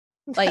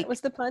 Like, that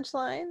was the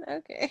punchline?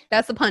 Okay.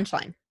 That's the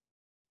punchline.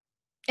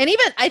 And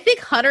even, I think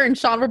Hunter and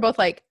Sean were both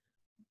like,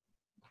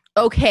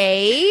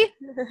 okay,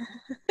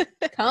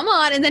 come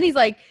on. And then he's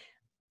like,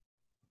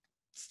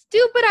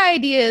 stupid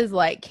ideas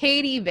like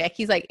Katie Vick.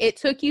 He's like, it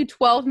took you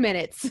 12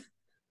 minutes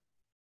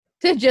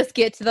to just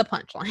get to the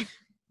punchline.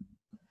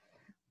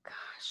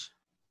 Gosh.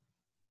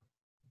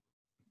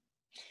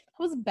 That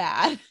was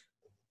bad.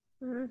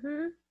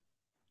 Mm-hmm.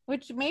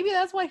 Which maybe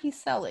that's why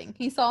he's selling.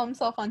 He saw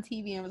himself on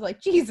TV and was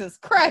like, Jesus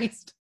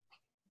Christ.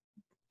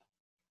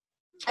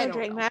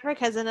 Drake Maverick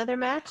has another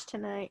match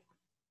tonight.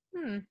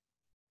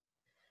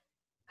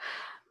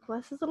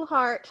 Bless his little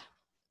heart.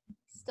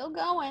 Still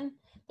going.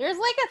 There's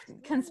like a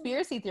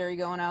conspiracy theory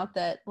going out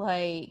that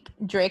like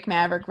Drake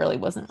Maverick really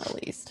wasn't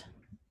released.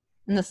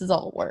 And this is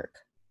all work.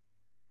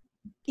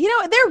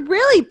 They're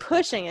really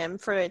pushing him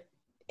for it.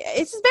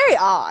 It's just very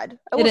odd.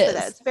 I will say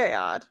that. It's very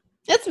odd.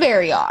 It's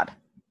very odd.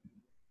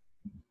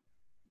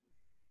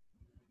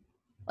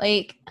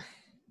 Like,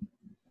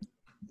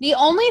 the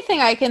only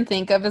thing I can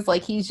think of is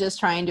like he's just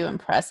trying to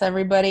impress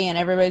everybody and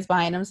everybody's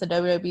behind him. So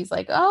WWE's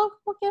like, oh,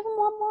 we'll give him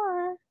one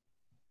more.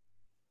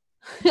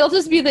 He'll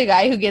just be the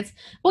guy who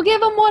we'll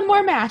give him one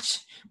more match.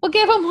 We'll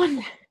give him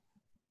one.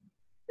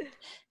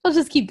 He'll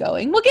just keep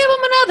going. We'll give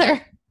him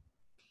another.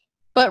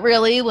 But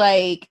really,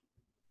 like,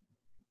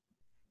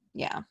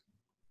 yeah.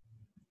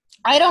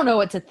 I don't know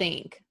what to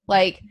think.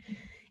 Like,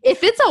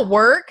 if it's a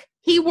work,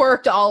 he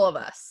worked all of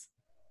us.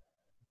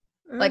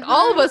 Like,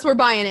 all of us were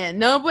buying in.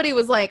 Nobody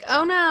was like,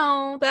 oh,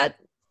 no, that...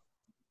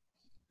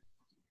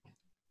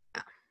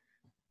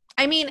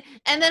 I mean,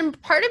 and then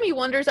part of me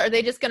wonders, are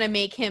they just going to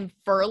make him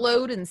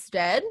furloughed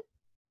instead?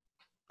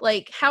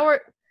 Like,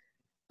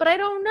 but I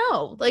don't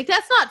know. Like,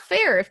 that's not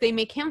fair if they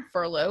make him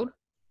furloughed.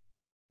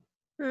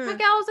 Like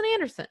Gallows and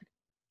Anderson.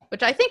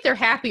 Which I think they're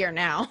happier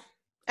now.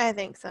 I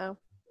think so.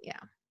 Yeah.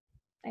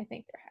 I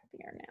think they're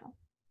happier now.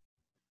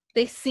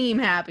 They seem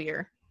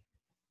happier.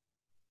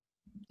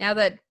 Now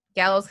that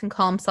Gallows can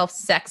call himself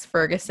Sex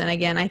Ferguson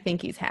again, I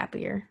think he's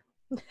happier.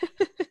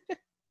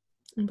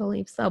 I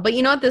believe so. But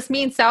you know what this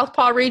means?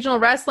 Southpaw Regional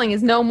Wrestling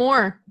is no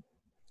more.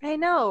 I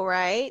know,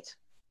 right?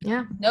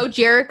 Yeah. No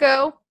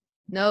Jericho.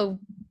 No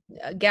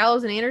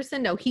Gallows and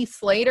Anderson. No Heath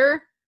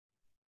Slater.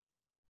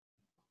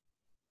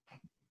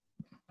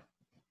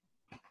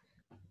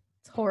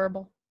 It's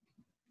horrible.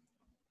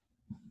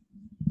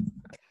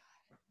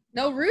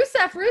 No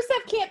Rusev.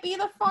 Rusev can't be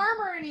the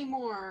farmer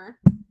anymore.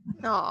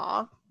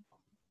 Aw.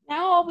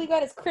 Now all we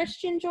got is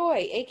Christian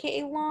Joy,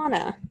 a.k.a.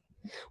 Lana.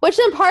 Which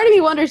then part of me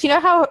wonders, you know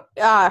how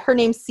her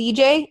name's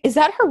CJ? Is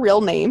that her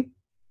real name?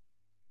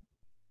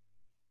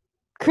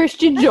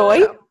 Christian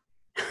Joy?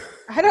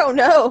 I don't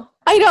know.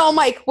 I know. I'm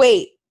like,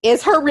 wait,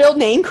 is her real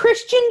name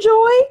Christian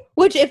Joy?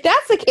 Which, if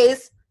that's the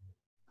case,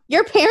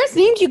 your parents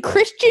named you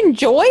Christian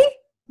Joy?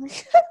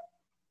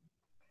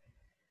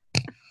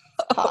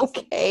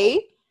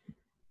 Okay.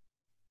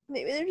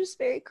 Maybe they're just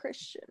very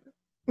Christian.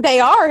 They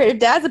are. Her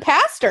dad's a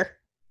pastor.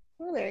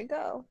 Oh, there you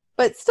go.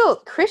 But still,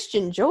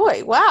 Christian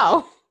Joy.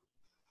 Wow.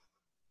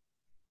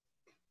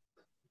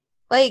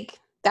 Like,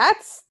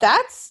 that's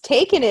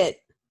taking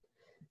it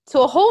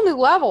to a whole new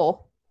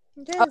level.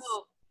 It is.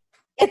 Oh,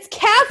 it's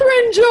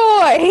Catherine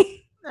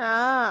Joy.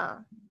 Ah.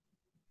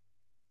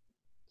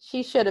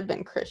 She should have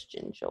been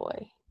Christian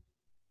Joy.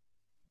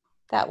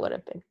 That would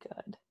have been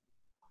good.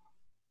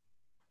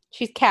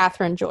 She's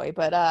Catherine Joy,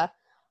 but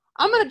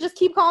I'm going to just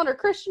keep calling her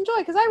Christian Joy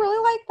because I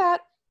really like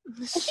that.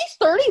 And she's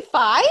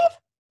 35?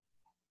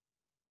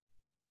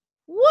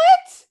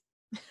 What?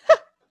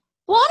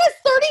 Lana's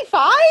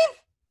 35?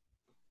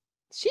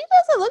 She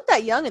doesn't look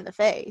that young in the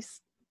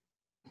face.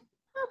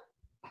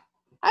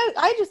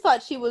 I just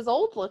thought she was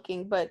old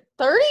looking, but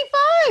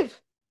 35?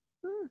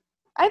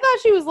 I thought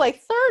she was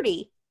like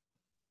 30.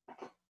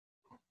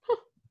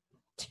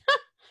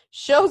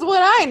 Shows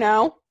what I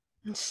know.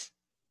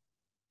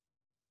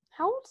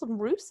 How old's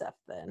Rusev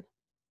then?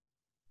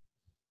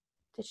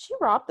 Did she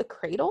rob the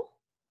cradle?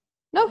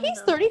 No,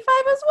 he's 35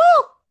 as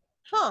well.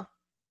 Huh.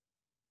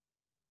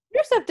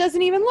 Rusev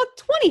doesn't even look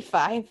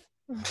 25.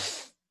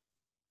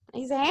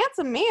 He's a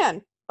handsome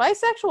man.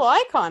 Bisexual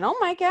icon. Oh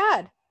my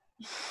God.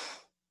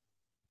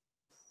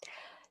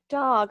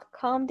 Dog,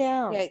 calm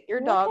down. Yeah,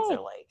 your dogs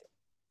are like...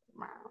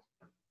 Wow.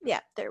 Yeah,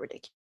 they're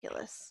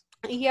ridiculous.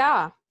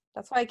 Yeah,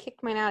 that's why I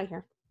kicked mine out of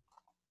here.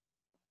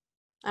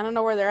 I don't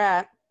know where they're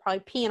at.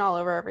 Probably peeing all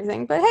over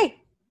everything, but hey.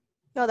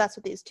 No, that's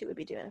what these two would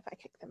be doing if I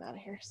kicked them out of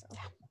here. So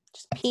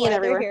just peeing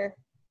everywhere. Here.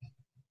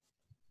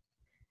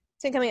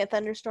 It's incoming a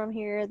thunderstorm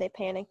here. They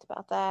panicked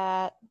about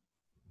that.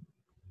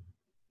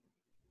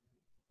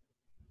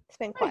 It's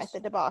been quite the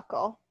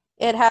debacle.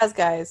 It has,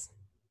 guys.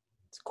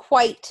 It's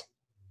quite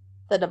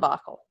the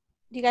debacle.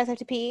 Do you guys have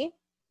to pee?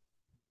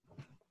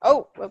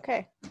 Oh,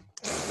 okay.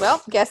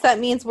 Well, guess that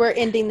means we're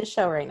ending the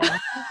show right now.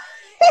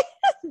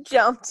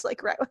 jumped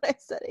like right when I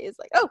said it. He's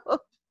like, oh.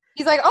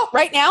 He's like, oh,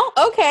 right now?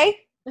 Okay.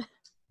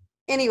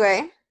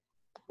 Anyway,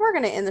 we're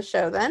going to end the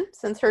show then,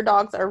 since her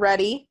dogs are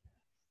ready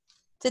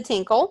to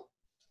tinkle.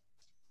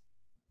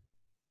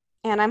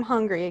 And I'm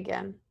hungry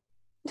again.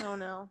 Oh,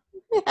 no.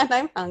 And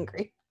I'm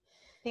hungry.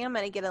 I think I'm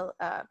going to get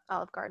a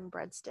Olive Garden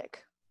breadstick.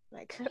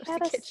 Like, I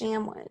had a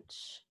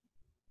sandwich.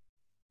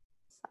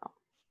 So,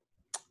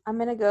 I'm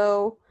going to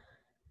go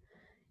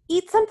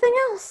eat something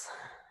else.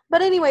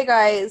 But anyway,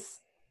 guys,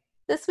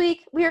 this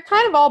week, we are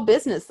kind of all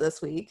business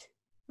this week.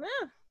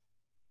 Yeah.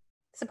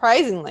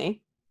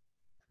 Surprisingly.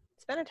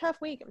 It's been a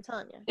tough week, I'm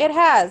telling you. It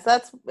has.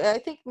 That's, I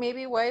think,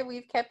 maybe why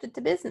we've kept it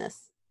to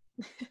business.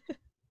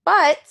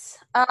 But,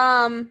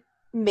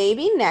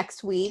 maybe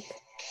next week,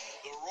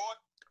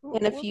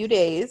 in a few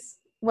days,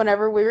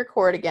 whenever we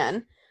record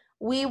again,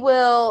 we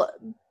will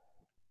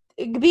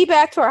be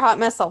back to our hot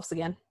mess selves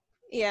again.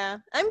 Yeah.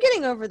 I'm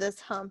getting over this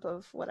hump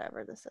of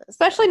whatever this is.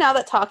 Especially now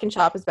that Talk and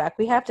Shop is back.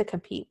 We have to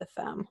compete with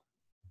them.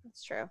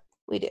 That's true.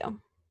 We do.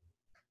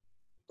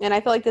 And I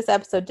feel like this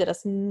episode did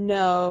us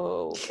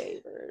no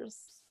favors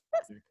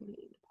in the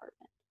community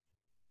department.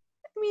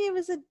 I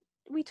mean,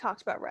 we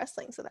talked about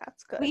wrestling, so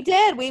that's good. We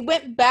did. We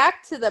went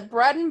back to the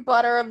bread and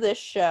butter of this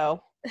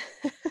show.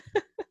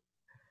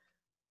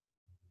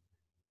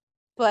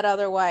 But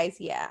otherwise,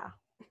 yeah.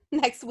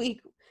 Next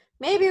week,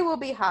 maybe we'll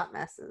be hot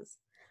messes.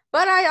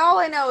 But all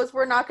I know is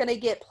we're not going to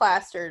get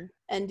plastered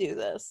and do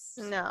this.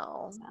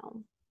 No.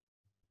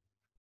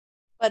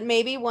 But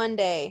maybe one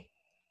day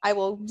I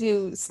will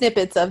do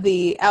snippets of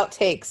the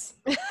outtakes.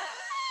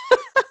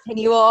 And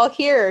you will all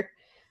hear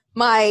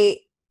my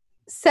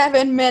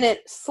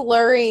 7-minute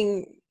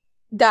slurring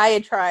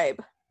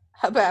diatribe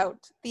about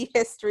the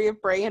history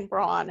of Bray and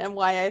Braun and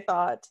why I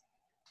thought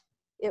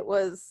it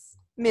was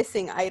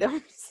missing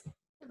items.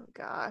 Oh,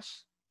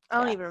 gosh. I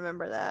don't even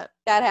remember that.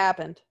 That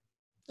happened.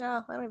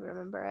 No, I don't even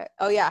remember it.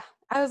 Oh, yeah.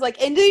 I was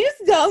like, and they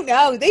just don't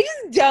know. They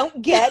just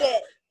don't get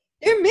it.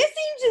 They're missing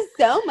just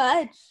so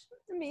much.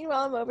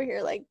 Meanwhile, I'm over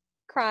here, like,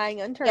 crying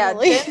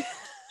internally. Yeah,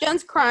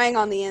 Jen's crying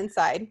on the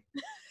inside.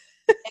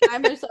 And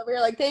I'm just over here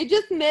like, they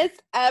just miss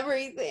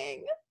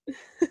everything.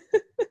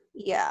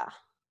 Yeah.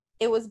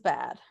 It was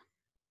bad.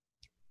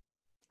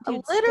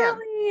 Dude,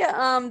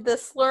 literally, the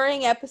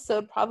slurring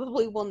episode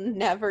probably will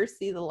never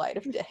see the light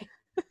of day.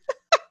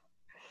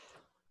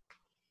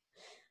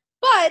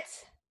 But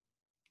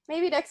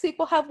maybe next week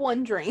we'll have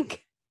one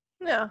drink.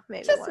 No,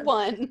 maybe just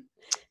one.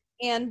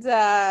 And,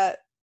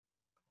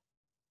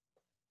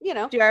 you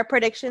know. Do our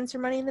predictions for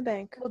Money in the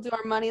Bank. We'll do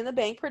our Money in the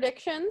Bank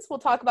predictions. We'll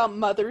talk about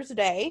Mother's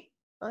Day.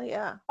 Oh,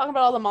 yeah. Talk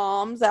about all the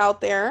moms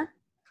out there.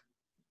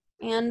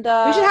 And,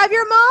 we should have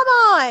your mom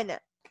on!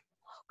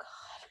 Oh,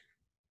 God.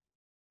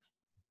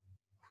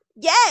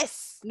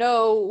 Yes!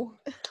 No.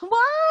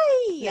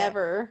 Why?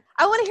 Never.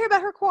 I want to hear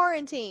about her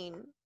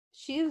quarantine.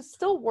 She's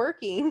still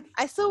working.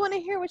 I still want to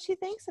hear what she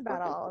thinks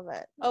about all of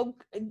it. Oh,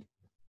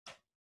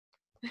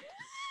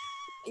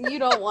 you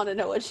don't want to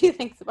know what she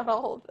thinks about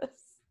all of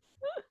this.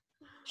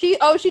 She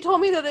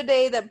told me the other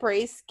day that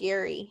Bray's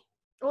scary.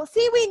 Well,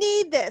 see, we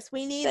need this.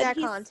 We need that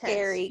content.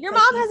 Scary. Your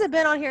mom hasn't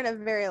been on here in a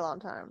very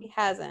long time. He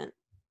hasn't.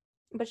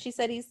 But she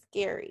said he's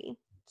scary.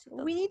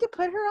 We need to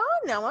put her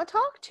on now. I want to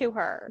talk to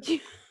her.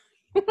 You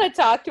want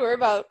to talk to her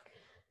about,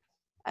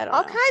 I don't know.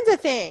 All kinds of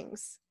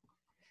things.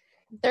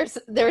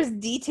 There's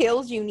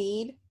details you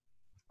need.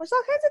 There's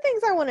all kinds of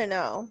things I want to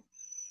know.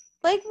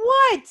 Like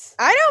what?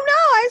 I don't know.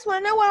 I just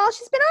want to know what all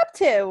she's been up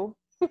to.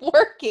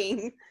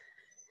 Working.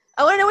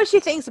 I want to know what she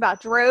thinks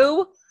about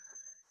Drew.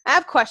 I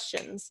have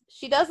questions.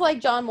 She does like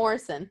John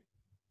Morrison.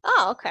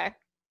 Oh, okay.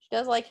 She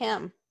does like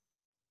him.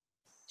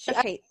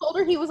 I told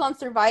her he was on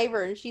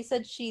Survivor, and she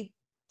said she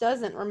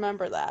doesn't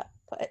remember that,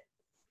 but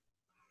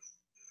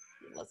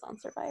he was on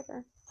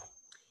Survivor.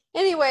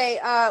 Anyway,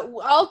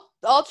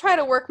 I'll try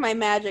to work my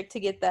magic to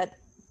get that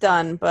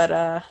done, but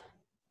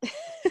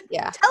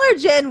yeah. Tell her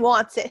Jen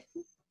wants it.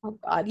 Oh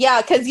God,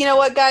 yeah, because you know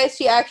what, guys,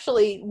 she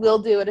actually will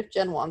do it if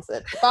Jen wants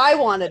it. If I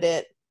wanted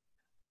it,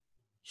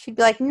 she'd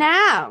be like,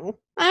 "No,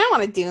 I don't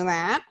want to do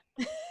that.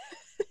 I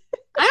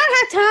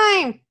don't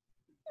have time.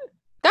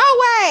 Go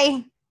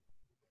away."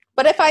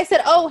 But if I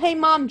said, "Oh, hey,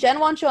 Mom, Jen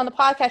wants you on the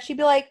podcast," she'd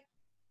be like,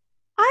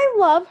 "I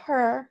love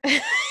her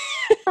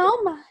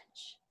so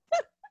much.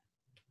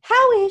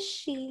 How is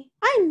she?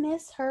 I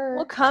miss her."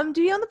 Well, come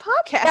do you on the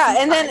podcast. Yeah,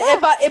 and then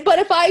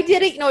if I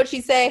did it, you know what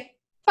she'd say?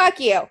 "Fuck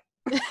you.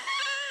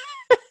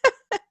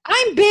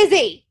 I'm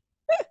busy."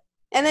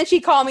 And then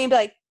she'd call me and be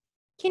like,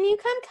 "Can you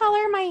come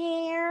color my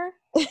hair?"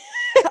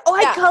 Oh,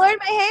 I colored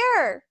my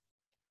hair.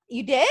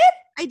 You did?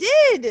 I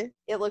did.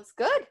 It looks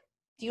good.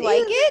 Do you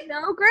like it?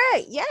 No,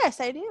 great. Yes,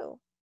 I do.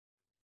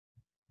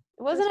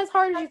 It wasn't as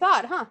hard as you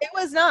thought, huh? It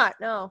was not.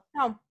 No,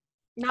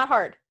 not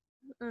hard.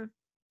 Mm-mm.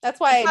 That's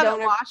why I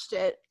haven't watched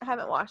it. I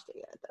haven't watched it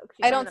yet, though.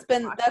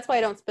 That's why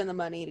I don't spend the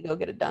money to go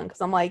get it done,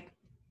 because I'm like,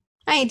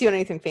 I ain't doing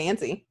anything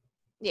fancy.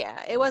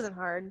 Yeah, it wasn't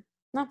hard.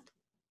 No.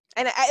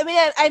 And I mean,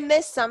 I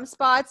missed some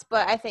spots,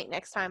 but I think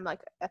next time,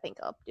 like, I think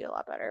I'll do a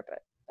lot better. But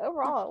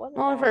overall, it wasn't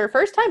Well, bad. for a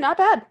first time, not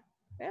bad.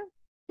 Yeah.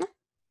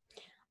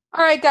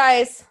 All right,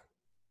 guys.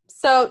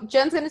 So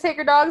Jen's going to take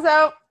her dogs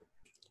out.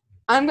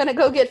 I'm going to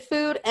go get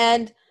food,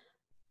 and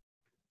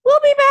we'll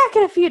be back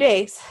in a few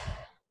days.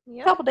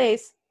 A couple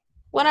days.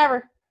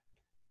 Whenever.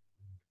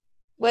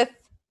 We'll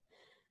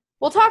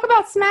talk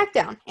about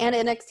SmackDown and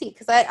NXT,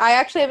 because I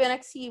actually have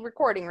NXT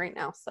recording right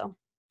now, so.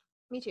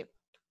 Me too.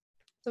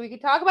 So we can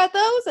talk about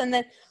those, and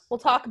then we'll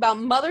talk about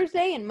Mother's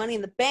Day and Money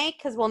in the Bank,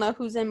 because we'll know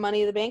who's in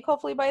Money in the Bank.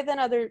 Hopefully by then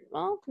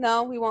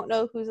no, we won't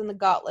know who's in the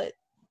gauntlet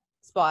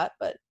spot,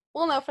 but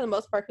we'll know for the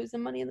most part who's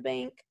in Money in the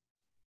Bank.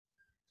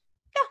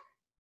 Yeah.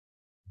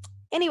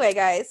 Anyway,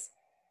 guys,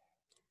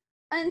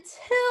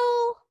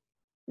 until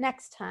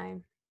next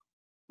time,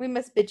 we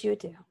must bid you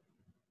adieu.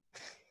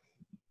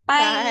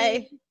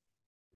 Bye. Bye.